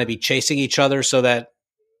going to kind of be chasing each other, so that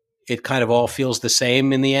it kind of all feels the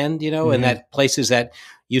same in the end. You know, mm-hmm. And that places that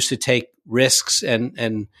used to take risks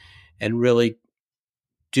and really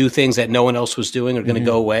do things that no one else was doing are going to mm-hmm.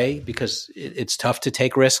 go away because it's tough to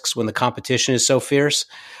take risks when the competition is so fierce.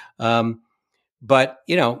 But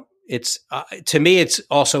you know, it's to me, it's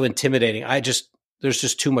also intimidating. There's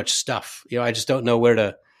just too much stuff. You know, I just don't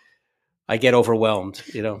know I get overwhelmed,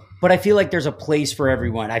 you know. But I feel like there's a place for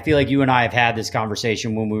everyone. I feel like you and I have had this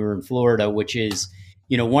conversation when we were in Florida, which is,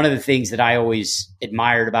 you know, one of the things that I always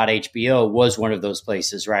admired about HBO was one of those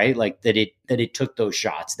places, right? Like that it took those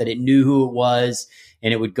shots, that it knew who it was,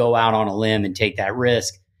 and it would go out on a limb and take that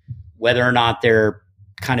risk. Whether or not they're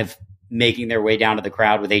kind of making their way down to the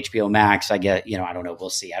crowd with HBO Max, I get, you know, I don't know. We'll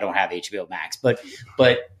see. I don't have HBO Max, but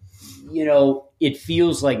you know, it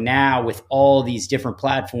feels like now with all these different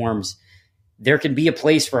platforms, there can be a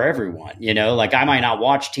place for everyone. You know, like I might not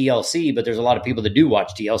watch TLC, but there's a lot of people that do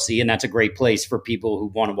watch TLC, and that's a great place for people who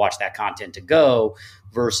want to watch that content to go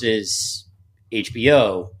versus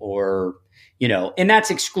HBO or, you know, and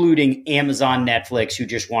that's excluding Amazon, Netflix, who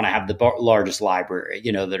just want to have the largest library,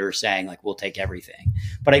 you know, that are saying like, we'll take everything.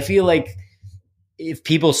 But I feel like if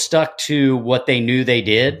people stuck to what they knew they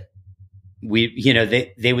did,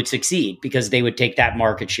 they would succeed because they would take that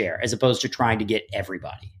market share as opposed to trying to get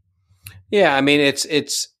everybody. Yeah. I mean,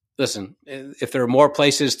 it's listen, if there are more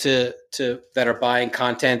places to that are buying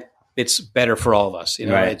content, it's better for all of us. You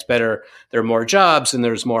know, right. It's better. There are more jobs and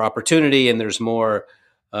there's more opportunity and there's more,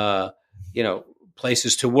 you know,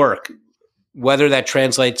 places to work. Whether that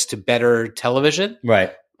translates to better television,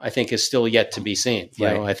 right, I think is still yet to be seen. You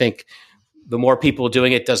right. know, I think the more people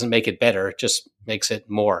doing it doesn't make it better; it just makes it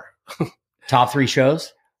more. Top 3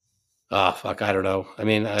 shows? Oh, fuck, I don't know. I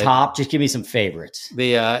mean, just give me some favorites.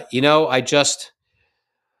 You know, I just,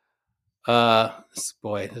 boy,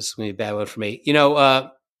 this is gonna be a bad one for me. You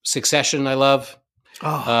know, Succession, I love.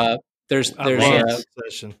 There's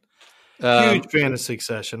Succession. Huge fan of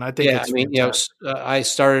Succession. I think Yeah, it's I mean, fantastic. I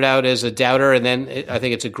started out as a doubter, and then I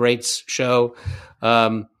think it's a great show.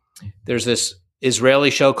 There's this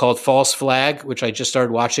Israeli show called False Flag, which I just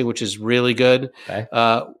started watching, which is really good,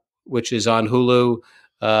 which is on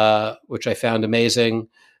Hulu, which I found amazing.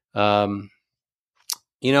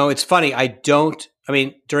 It's funny.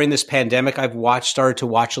 During this pandemic, I've started to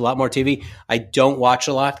watch a lot more TV. I don't watch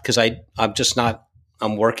a lot because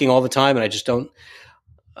I'm working all the time, and I just don't.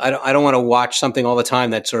 I don't want to watch something all the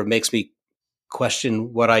time that sort of makes me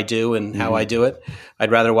question what I do and how I do it. I'd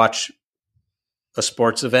rather watch a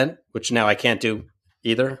sports event, which now I can't do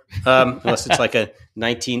either, unless it's like a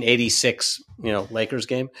 1986, Lakers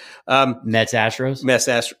game. Mets Astros. Mets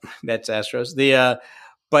Astros.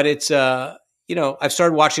 But it's I've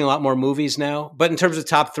started watching a lot more movies now. But in terms of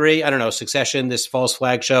top three, I don't know, Succession, this False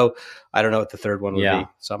Flag show. I don't know what the third one would be.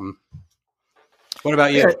 Something. What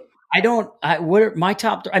about you? What are my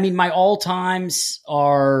top? My all times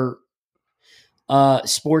are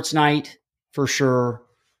Sports Night for sure.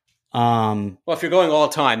 Well, if you're going all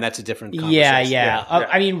time, that's a different conversation.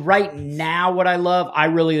 Yeah. Right now, what I love, I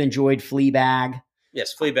really enjoyed Fleabag.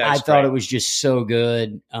 Yes, Fleabag. I thought it was just so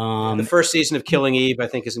good. The first season of Killing Eve, I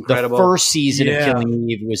think, is incredible. The first season of Killing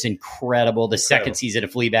Eve was incredible. The second season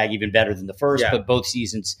of Fleabag, even better than the first, but both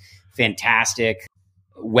seasons, fantastic.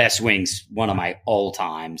 West Wing's one of my all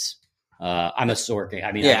times. I'm a Sorkin.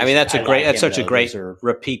 That's such a great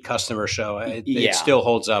repeat customer show. It still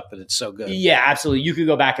holds up, and it's so good. Yeah, absolutely. You could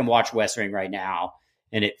go back and watch West Wing right now,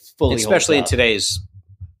 and it fully especially holds in today's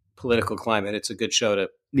political climate, it's a good show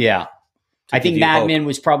to. Yeah, I think Mad Men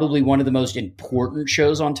was probably one of the most important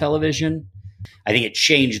shows on television. I think it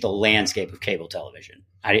changed the landscape of cable television.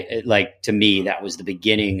 To me, that was the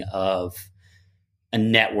beginning of a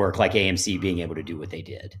network like AMC being able to do what they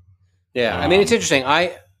did. Yeah, it's interesting.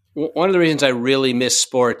 One of the reasons I really miss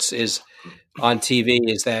sports is on TV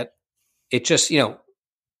is that it just,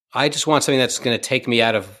 I just want something that's going to take me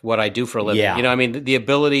out of what I do for a living. Yeah. The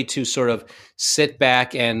ability to sort of sit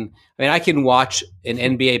back and, I can watch an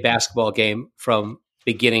NBA basketball game from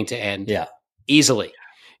beginning to end easily,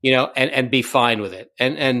 and be fine with it.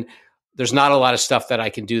 And there's not a lot of stuff that I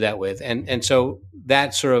can do that with. And so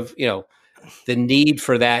that sort of, the need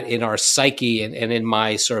for that in our psyche and in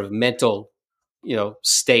my sort of mental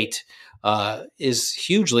state is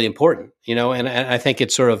hugely important, and I think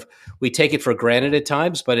it's sort of, we take it for granted at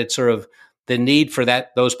times, but it's sort of the need for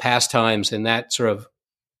those pastimes and that sort of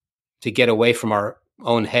to get away from our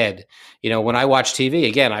own head. When I watch TV,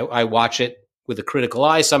 again, I watch it with a critical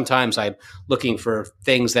eye. Sometimes I'm looking for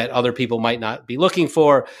things that other people might not be looking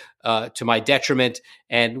for, to my detriment.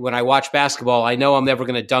 And when I watch basketball, I know I'm never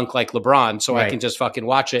going to dunk like LeBron, so I can just fucking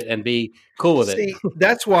watch it and be cool with it.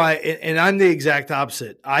 That's why, and I'm the exact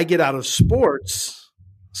opposite. I get out of sports,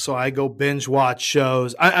 so I go binge watch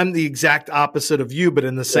shows. I'm the exact opposite of you, but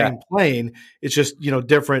in the same plane. It's just,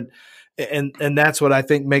 different. And that's what I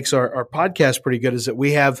think makes our podcast pretty good, is that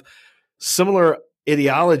we have similar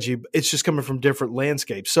ideology. It's just coming from different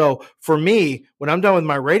landscapes. So for me, when I'm done with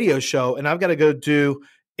my radio show and I've got to go do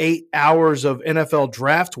 8 hours of NFL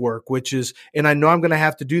draft work, and I know I'm going to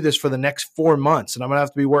have to do this for the next 4 months, and I'm going to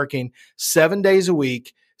have to be working 7 days a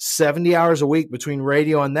week, 70 hours a week between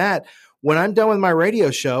radio and that. When I'm done with my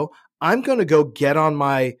radio show, I'm going to go get on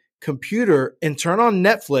my computer and turn on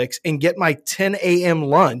Netflix and get my 10 a.m.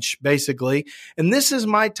 lunch, basically. And this is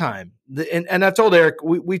my time. And I've told Eric,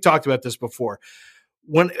 we talked about this before.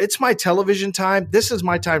 When it's my television time, this is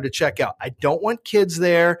my time to check out. I don't want kids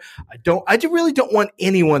there. I really don't want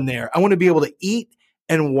anyone there. I want to be able to eat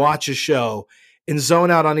and watch a show and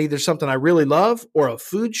zone out on either something I really love or a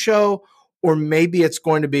food show, or maybe it's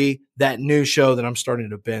going to be that new show that I'm starting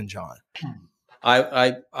to binge on.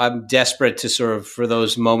 I'm desperate to sort of, for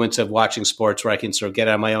those moments of watching sports where I can sort of get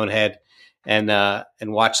out of my own head and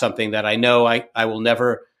watch something that I know I will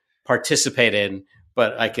never participate in,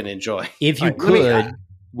 but I can enjoy. If you could,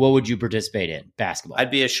 what would you participate in? Basketball. I'd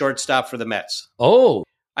be a shortstop for the Mets. Oh,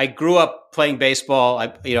 I grew up playing baseball.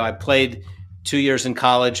 I played 2 years in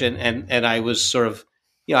college, and I was sort of,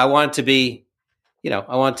 I wanted to be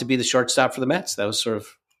the shortstop for the Mets. That was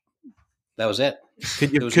it.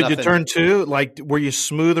 Could you turn two? Like, were you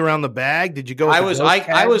smooth around the bag? Did you go? I was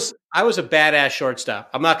a badass shortstop.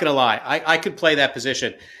 I'm not going to lie. I could play that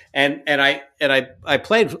position, and I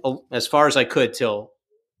played as far as I could till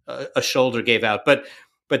a shoulder gave out. But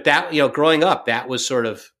that, growing up, that was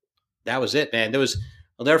it, man. There was,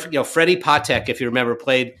 I'll never forget, Freddie Patek, if you remember,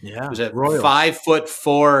 played. Yeah, was a Royals.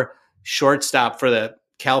 5'4" shortstop for the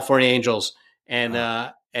California Angels, and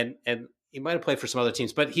he might have played for some other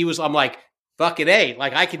teams, but he was. I'm like, fucking A,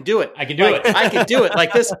 like I can do it. I can do it. I can do it.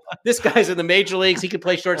 Like this guy's in the major leagues. He can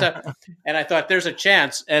play shortstop. And I thought there's a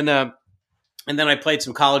chance. And then I played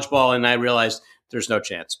some college ball and I realized there's no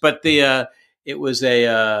chance. But it was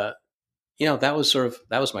that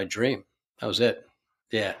was my dream. That was it.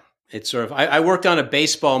 Yeah. It's sort of, I worked on a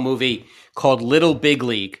baseball movie called Little Big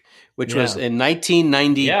League, which was in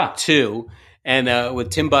 1992 and with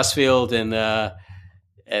Tim Busfield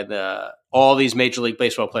and all these Major League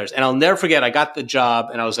Baseball players. And I'll never forget, I got the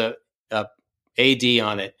job and I was a AD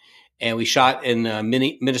on it. And we shot in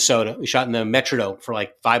Minnesota. We shot in the Metrodome for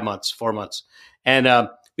like 4 months. And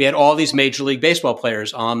we had all these Major League Baseball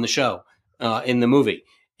players on the show in the movie.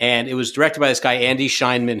 And it was directed by this guy, Andy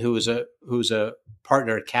Scheinman, who's a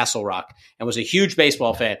partner at Castle Rock and was a huge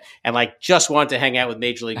baseball fan and like just wanted to hang out with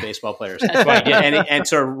Major League Baseball players. That's why he did. And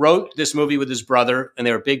sort of wrote this movie with his brother, and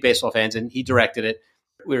they were big baseball fans, and he directed it.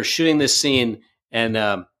 We were shooting this scene,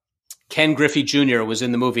 and Ken Griffey Jr. was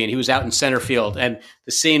in the movie, and he was out in center field. And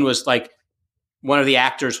the scene was like one of the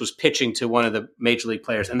actors was pitching to one of the Major League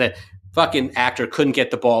players, and the fucking actor couldn't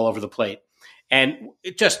get the ball over the plate. And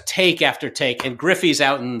it just take after take. And Griffey's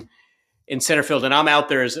out in center field, and I'm out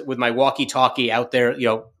there with my walkie-talkie out there,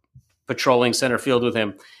 patrolling center field with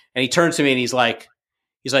him. And he turns to me and he's like,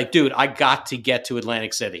 dude, I got to get to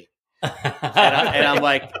Atlantic City. and I'm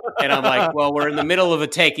like, well, we're in the middle of a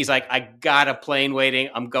take. He's like, I got a plane waiting.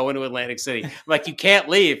 I'm going to Atlantic City. I'm like, you can't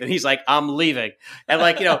leave. And he's like, I'm leaving. And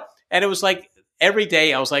and it was like every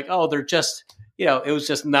day I was like, oh, they're just, it was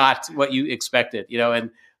just not what you expected,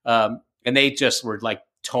 and they just were like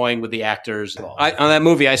toying with the actors. On that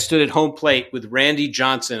movie, I stood at home plate with Randy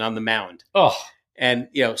Johnson on the mound. Oh, and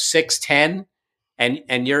 6'10",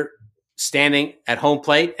 and you're standing at home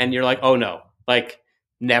plate, and you're like, oh no, like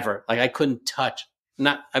never, like I couldn't touch.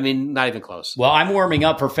 Not even close. Well, I'm warming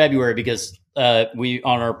up for February because we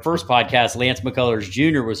on our first podcast, Lance McCullers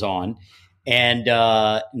Jr. was on, and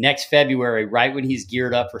next February, right when he's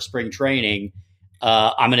geared up for spring training.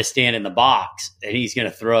 I'm going to stand in the box and he's going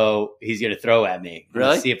to throw at me.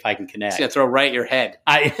 Really? See if I can connect. He's going to throw right at your head.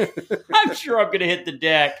 I'm sure I'm going to hit the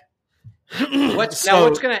deck. What's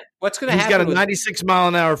going to happen? He's got a 96 mile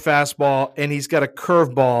an hour fastball and he's got a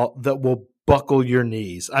curveball that will buckle your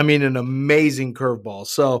knees. I mean, an amazing curveball.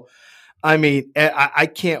 So,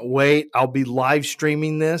 I can't wait. I'll be live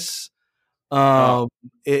streaming this.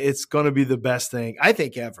 It's going to be the best thing I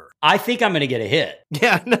think ever. I think I'm going to get a hit.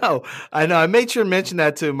 Yeah, I know. I made sure to mention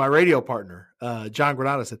that to my radio partner, John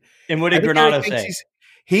Granado. Said, and what did Granado say?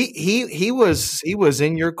 He was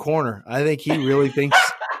in your corner. I think he really thinks.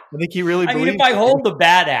 I think he really. If I hold the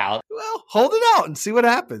bat out, well, hold it out and see what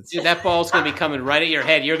happens. Dude, that ball's going to be coming right at your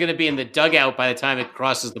head. You're going to be in the dugout by the time it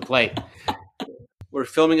crosses the plate. We're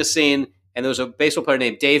filming a scene, and there was a baseball player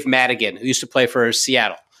named Dave Madigan who used to play for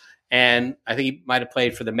Seattle. And I think he might have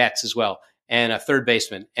played for the Mets as well, and a third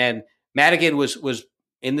baseman. And Madigan was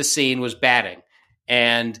in the scene, was batting,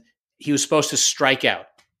 and he was supposed to strike out.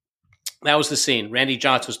 That was the scene. Randy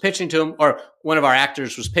Johnson was pitching to him, or one of our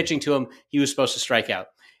actors was pitching to him. He was supposed to strike out.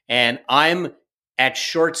 And I'm at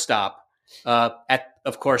shortstop at,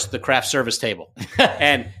 of course, the craft service table.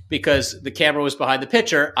 And because the camera was behind the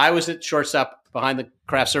pitcher, I was at shortstop behind the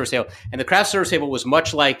craft service table. And the craft service table was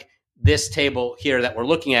much like this table here that we're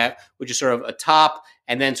looking at, which is sort of a top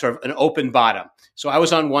and then sort of an open bottom. So I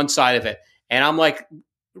was on one side of it, and I'm like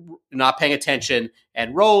not paying attention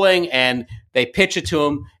and rolling, and they pitch it to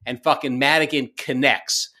him, and fucking Madigan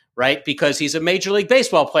connects, right? Because he's a Major League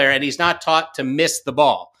Baseball player, and he's not taught to miss the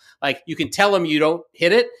ball. Like, you can tell him you don't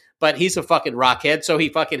hit it, but he's a fucking rockhead, so he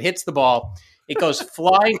fucking hits the ball. It goes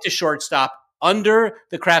flying to shortstop under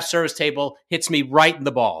the craft service table, hits me right in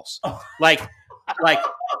the balls. Like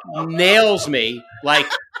nails me, like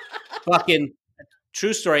fucking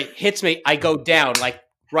true story, hits me. I go down like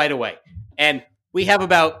right away. And we have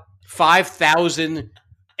about 5,000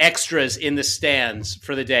 extras in the stands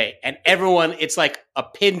for the day. And everyone, it's like a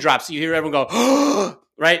pin drop. So you hear everyone go,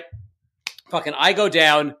 right? Fucking, I go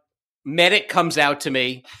down, medic comes out to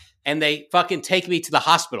me, and they fucking take me to the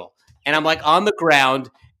hospital. And I'm like on the ground,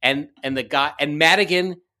 and the guy, and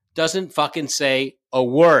Madigan doesn't fucking say a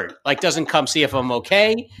word, like doesn't come see if I'm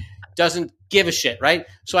okay, doesn't give a shit, right?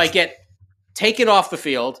 So I get taken off the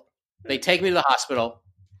field. They take me to the hospital.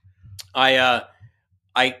 I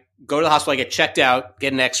go to the hospital. I get checked out,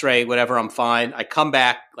 get an X-ray, whatever. I'm fine. I come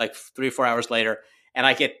back like 3 or 4 hours later, and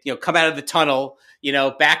I get come out of the tunnel,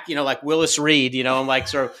 back, like Willis Reed, I'm like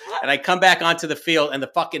sort of, and I come back onto the field, and the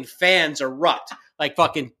fucking fans erupt, like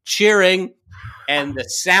fucking cheering, and the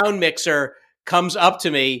sound mixer comes up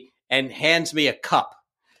to me and hands me a cup,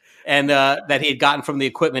 and that he had gotten from the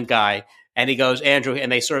equipment guy, And he goes, Andrew,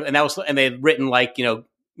 and they had written like,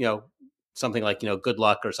 something like, good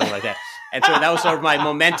luck or something like that. And so that was sort of my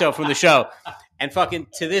memento from the show. And fucking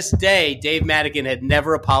to this day, Dave Madigan had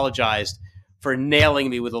never apologized for nailing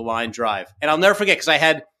me with a line drive. And I'll never forget, because I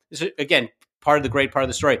had, again, part of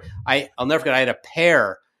the story. I'll never forget, I had a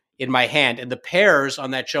pear in my hand, and the pears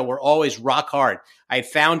on that show were always rock hard. I had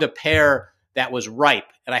found a pear that was ripe,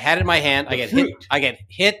 and I had it in my hand. I get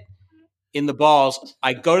hit in the balls.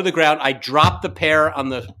 I go to the ground. I drop the pear on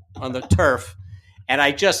the turf, and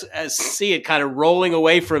I just see it kind of rolling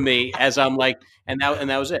away from me as I'm like, and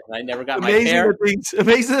that was it. I never got my pear.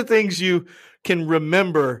 Amazing the things you can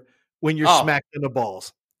remember when you're smacked in the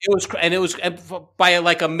balls. It was by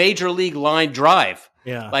like a major league line drive.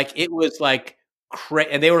 Yeah, like it was like.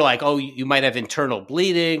 And they were like, "Oh, you might have internal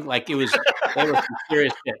bleeding." Like it was, they were some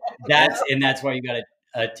serious shit. That's why you got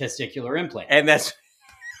a testicular implant. And that's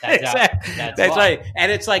exactly, that's right.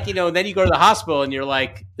 And it's like, then you go to the hospital and you're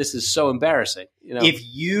like, "This is so embarrassing."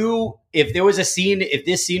 If there was a scene, if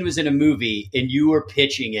this scene was in a movie and you were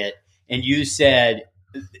pitching it and you said,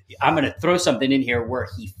 "I'm going to throw something in here where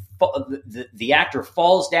the actor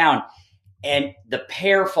falls down and the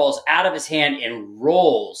pear falls out of his hand and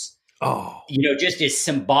rolls." Oh, just as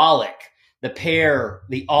symbolic. The pear,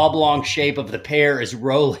 the oblong shape of the pear is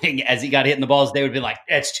rolling as he got hit in the balls. They would be like,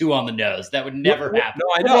 "That's too on the nose. That would never happen." No,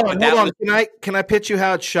 I know. Hold on. Can I pitch you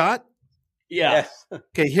how it's shot? Yeah.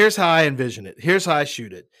 Okay. Here's how I envision it. Here's how I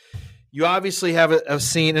shoot it. You obviously have a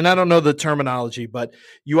scene, and I don't know the terminology, but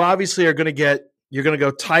you obviously are going to you're going to go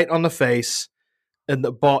tight on the face, and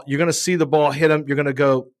the ball. You're going to see the ball hit him. You're going to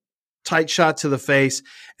go tight shot to the face,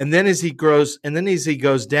 and then as he goes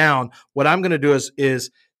down, what I'm going to do is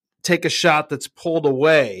take a shot that's pulled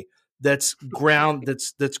away, that's ground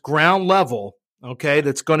level, okay,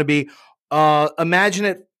 that's going to be imagine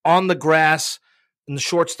it on the grass in the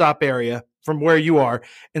shortstop area from where you are.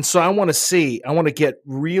 And so I want to get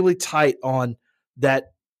really tight on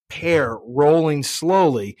that pear rolling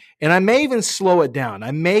slowly, and I may even slow it down. I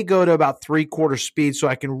may go to about 3/4 speed so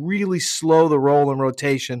I can really slow the roll and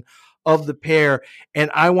rotation of the pear, and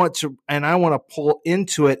I want to pull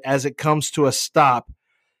into it as it comes to a stop,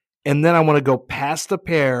 and then I want to go past the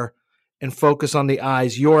pear and focus on the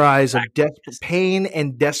eyes, your eyes of pain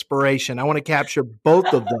and desperation. I want to capture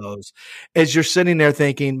both of those as you're sitting there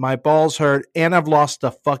thinking, my balls hurt and I've lost a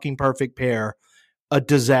fucking perfect pear, a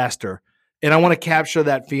disaster, and I want to capture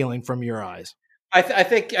that feeling from your eyes. I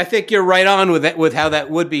think you're right on with that, with how that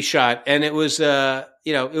would be shot, and it was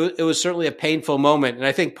it was certainly a painful moment, and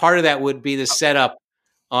I think part of that would be the setup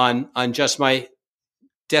on just my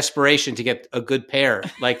desperation to get a good pair,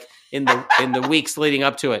 like in the weeks leading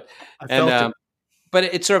up to it. But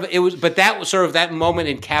that moment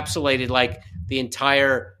encapsulated like the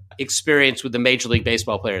entire experience with the Major League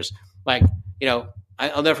Baseball players, like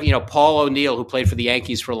I'll never forget, Paul O'Neill, who played for the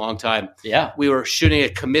Yankees for a long time. Yeah. We were shooting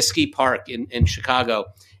at Comiskey Park in Chicago.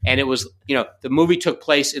 And it was, the movie took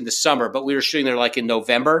place in the summer, but we were shooting there like in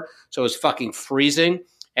November. So it was fucking freezing.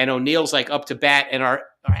 And O'Neill's like up to bat, and our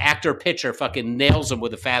actor pitcher fucking nails him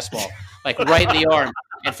with a fastball, like right in the arm.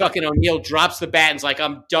 And fucking O'Neill drops the bat and's like,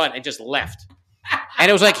 "I'm done," and just left. And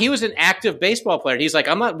it was like he was an active baseball player. And he's like,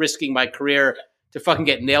 "I'm not risking my career to fucking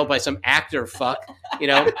get nailed by some actor fuck," And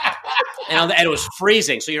it was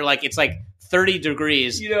freezing. So you're like, it's like 30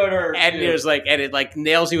 degrees. And it was like, and it like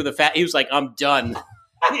nails you with a fat. He was like, "I'm done."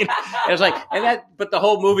 It was like, but the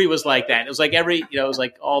whole movie was like that. It was like every day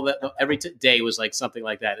was like something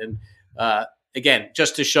like that. And again,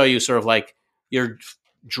 just to show you sort of like your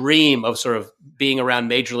dream of sort of being around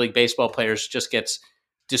Major League Baseball players just gets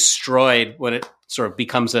destroyed when it sort of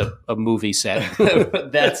becomes a movie set.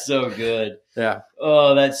 That's so good. Yeah.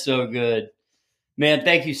 Oh, that's so good. Man,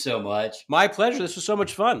 thank you so much. My pleasure. This was so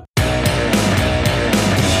much fun.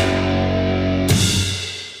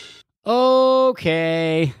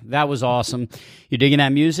 Okay, that was awesome. You digging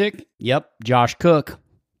that music? Yep, Josh Cook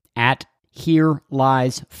at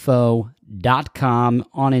HereLiesFo.com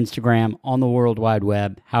on Instagram, on the World Wide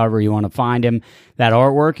Web, however you want to find him. That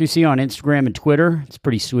artwork you see on Instagram and Twitter, it's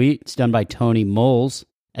pretty sweet. It's done by Tony Moles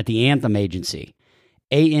at the Anthem Agency,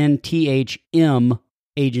 ANTHM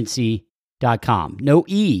Agency.com. No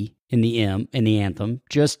E in the M in the Anthem,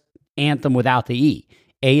 just Anthem without the E.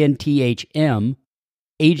 ANTHM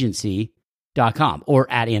Agency.com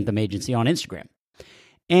or at Anthem Agency on Instagram.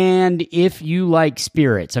 And if you like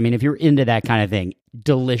spirits, if you're into that kind of thing,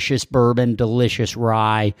 delicious bourbon, delicious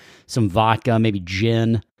rye, some vodka, maybe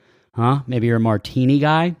gin, maybe you're a martini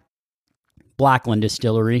guy, Blackland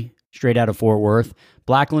Distillery, straight out of Fort Worth,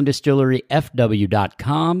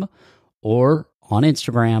 BlacklandDistilleryFW.com or on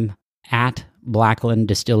Instagram at Blackland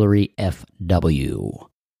Distillery FW.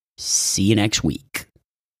 See you next week.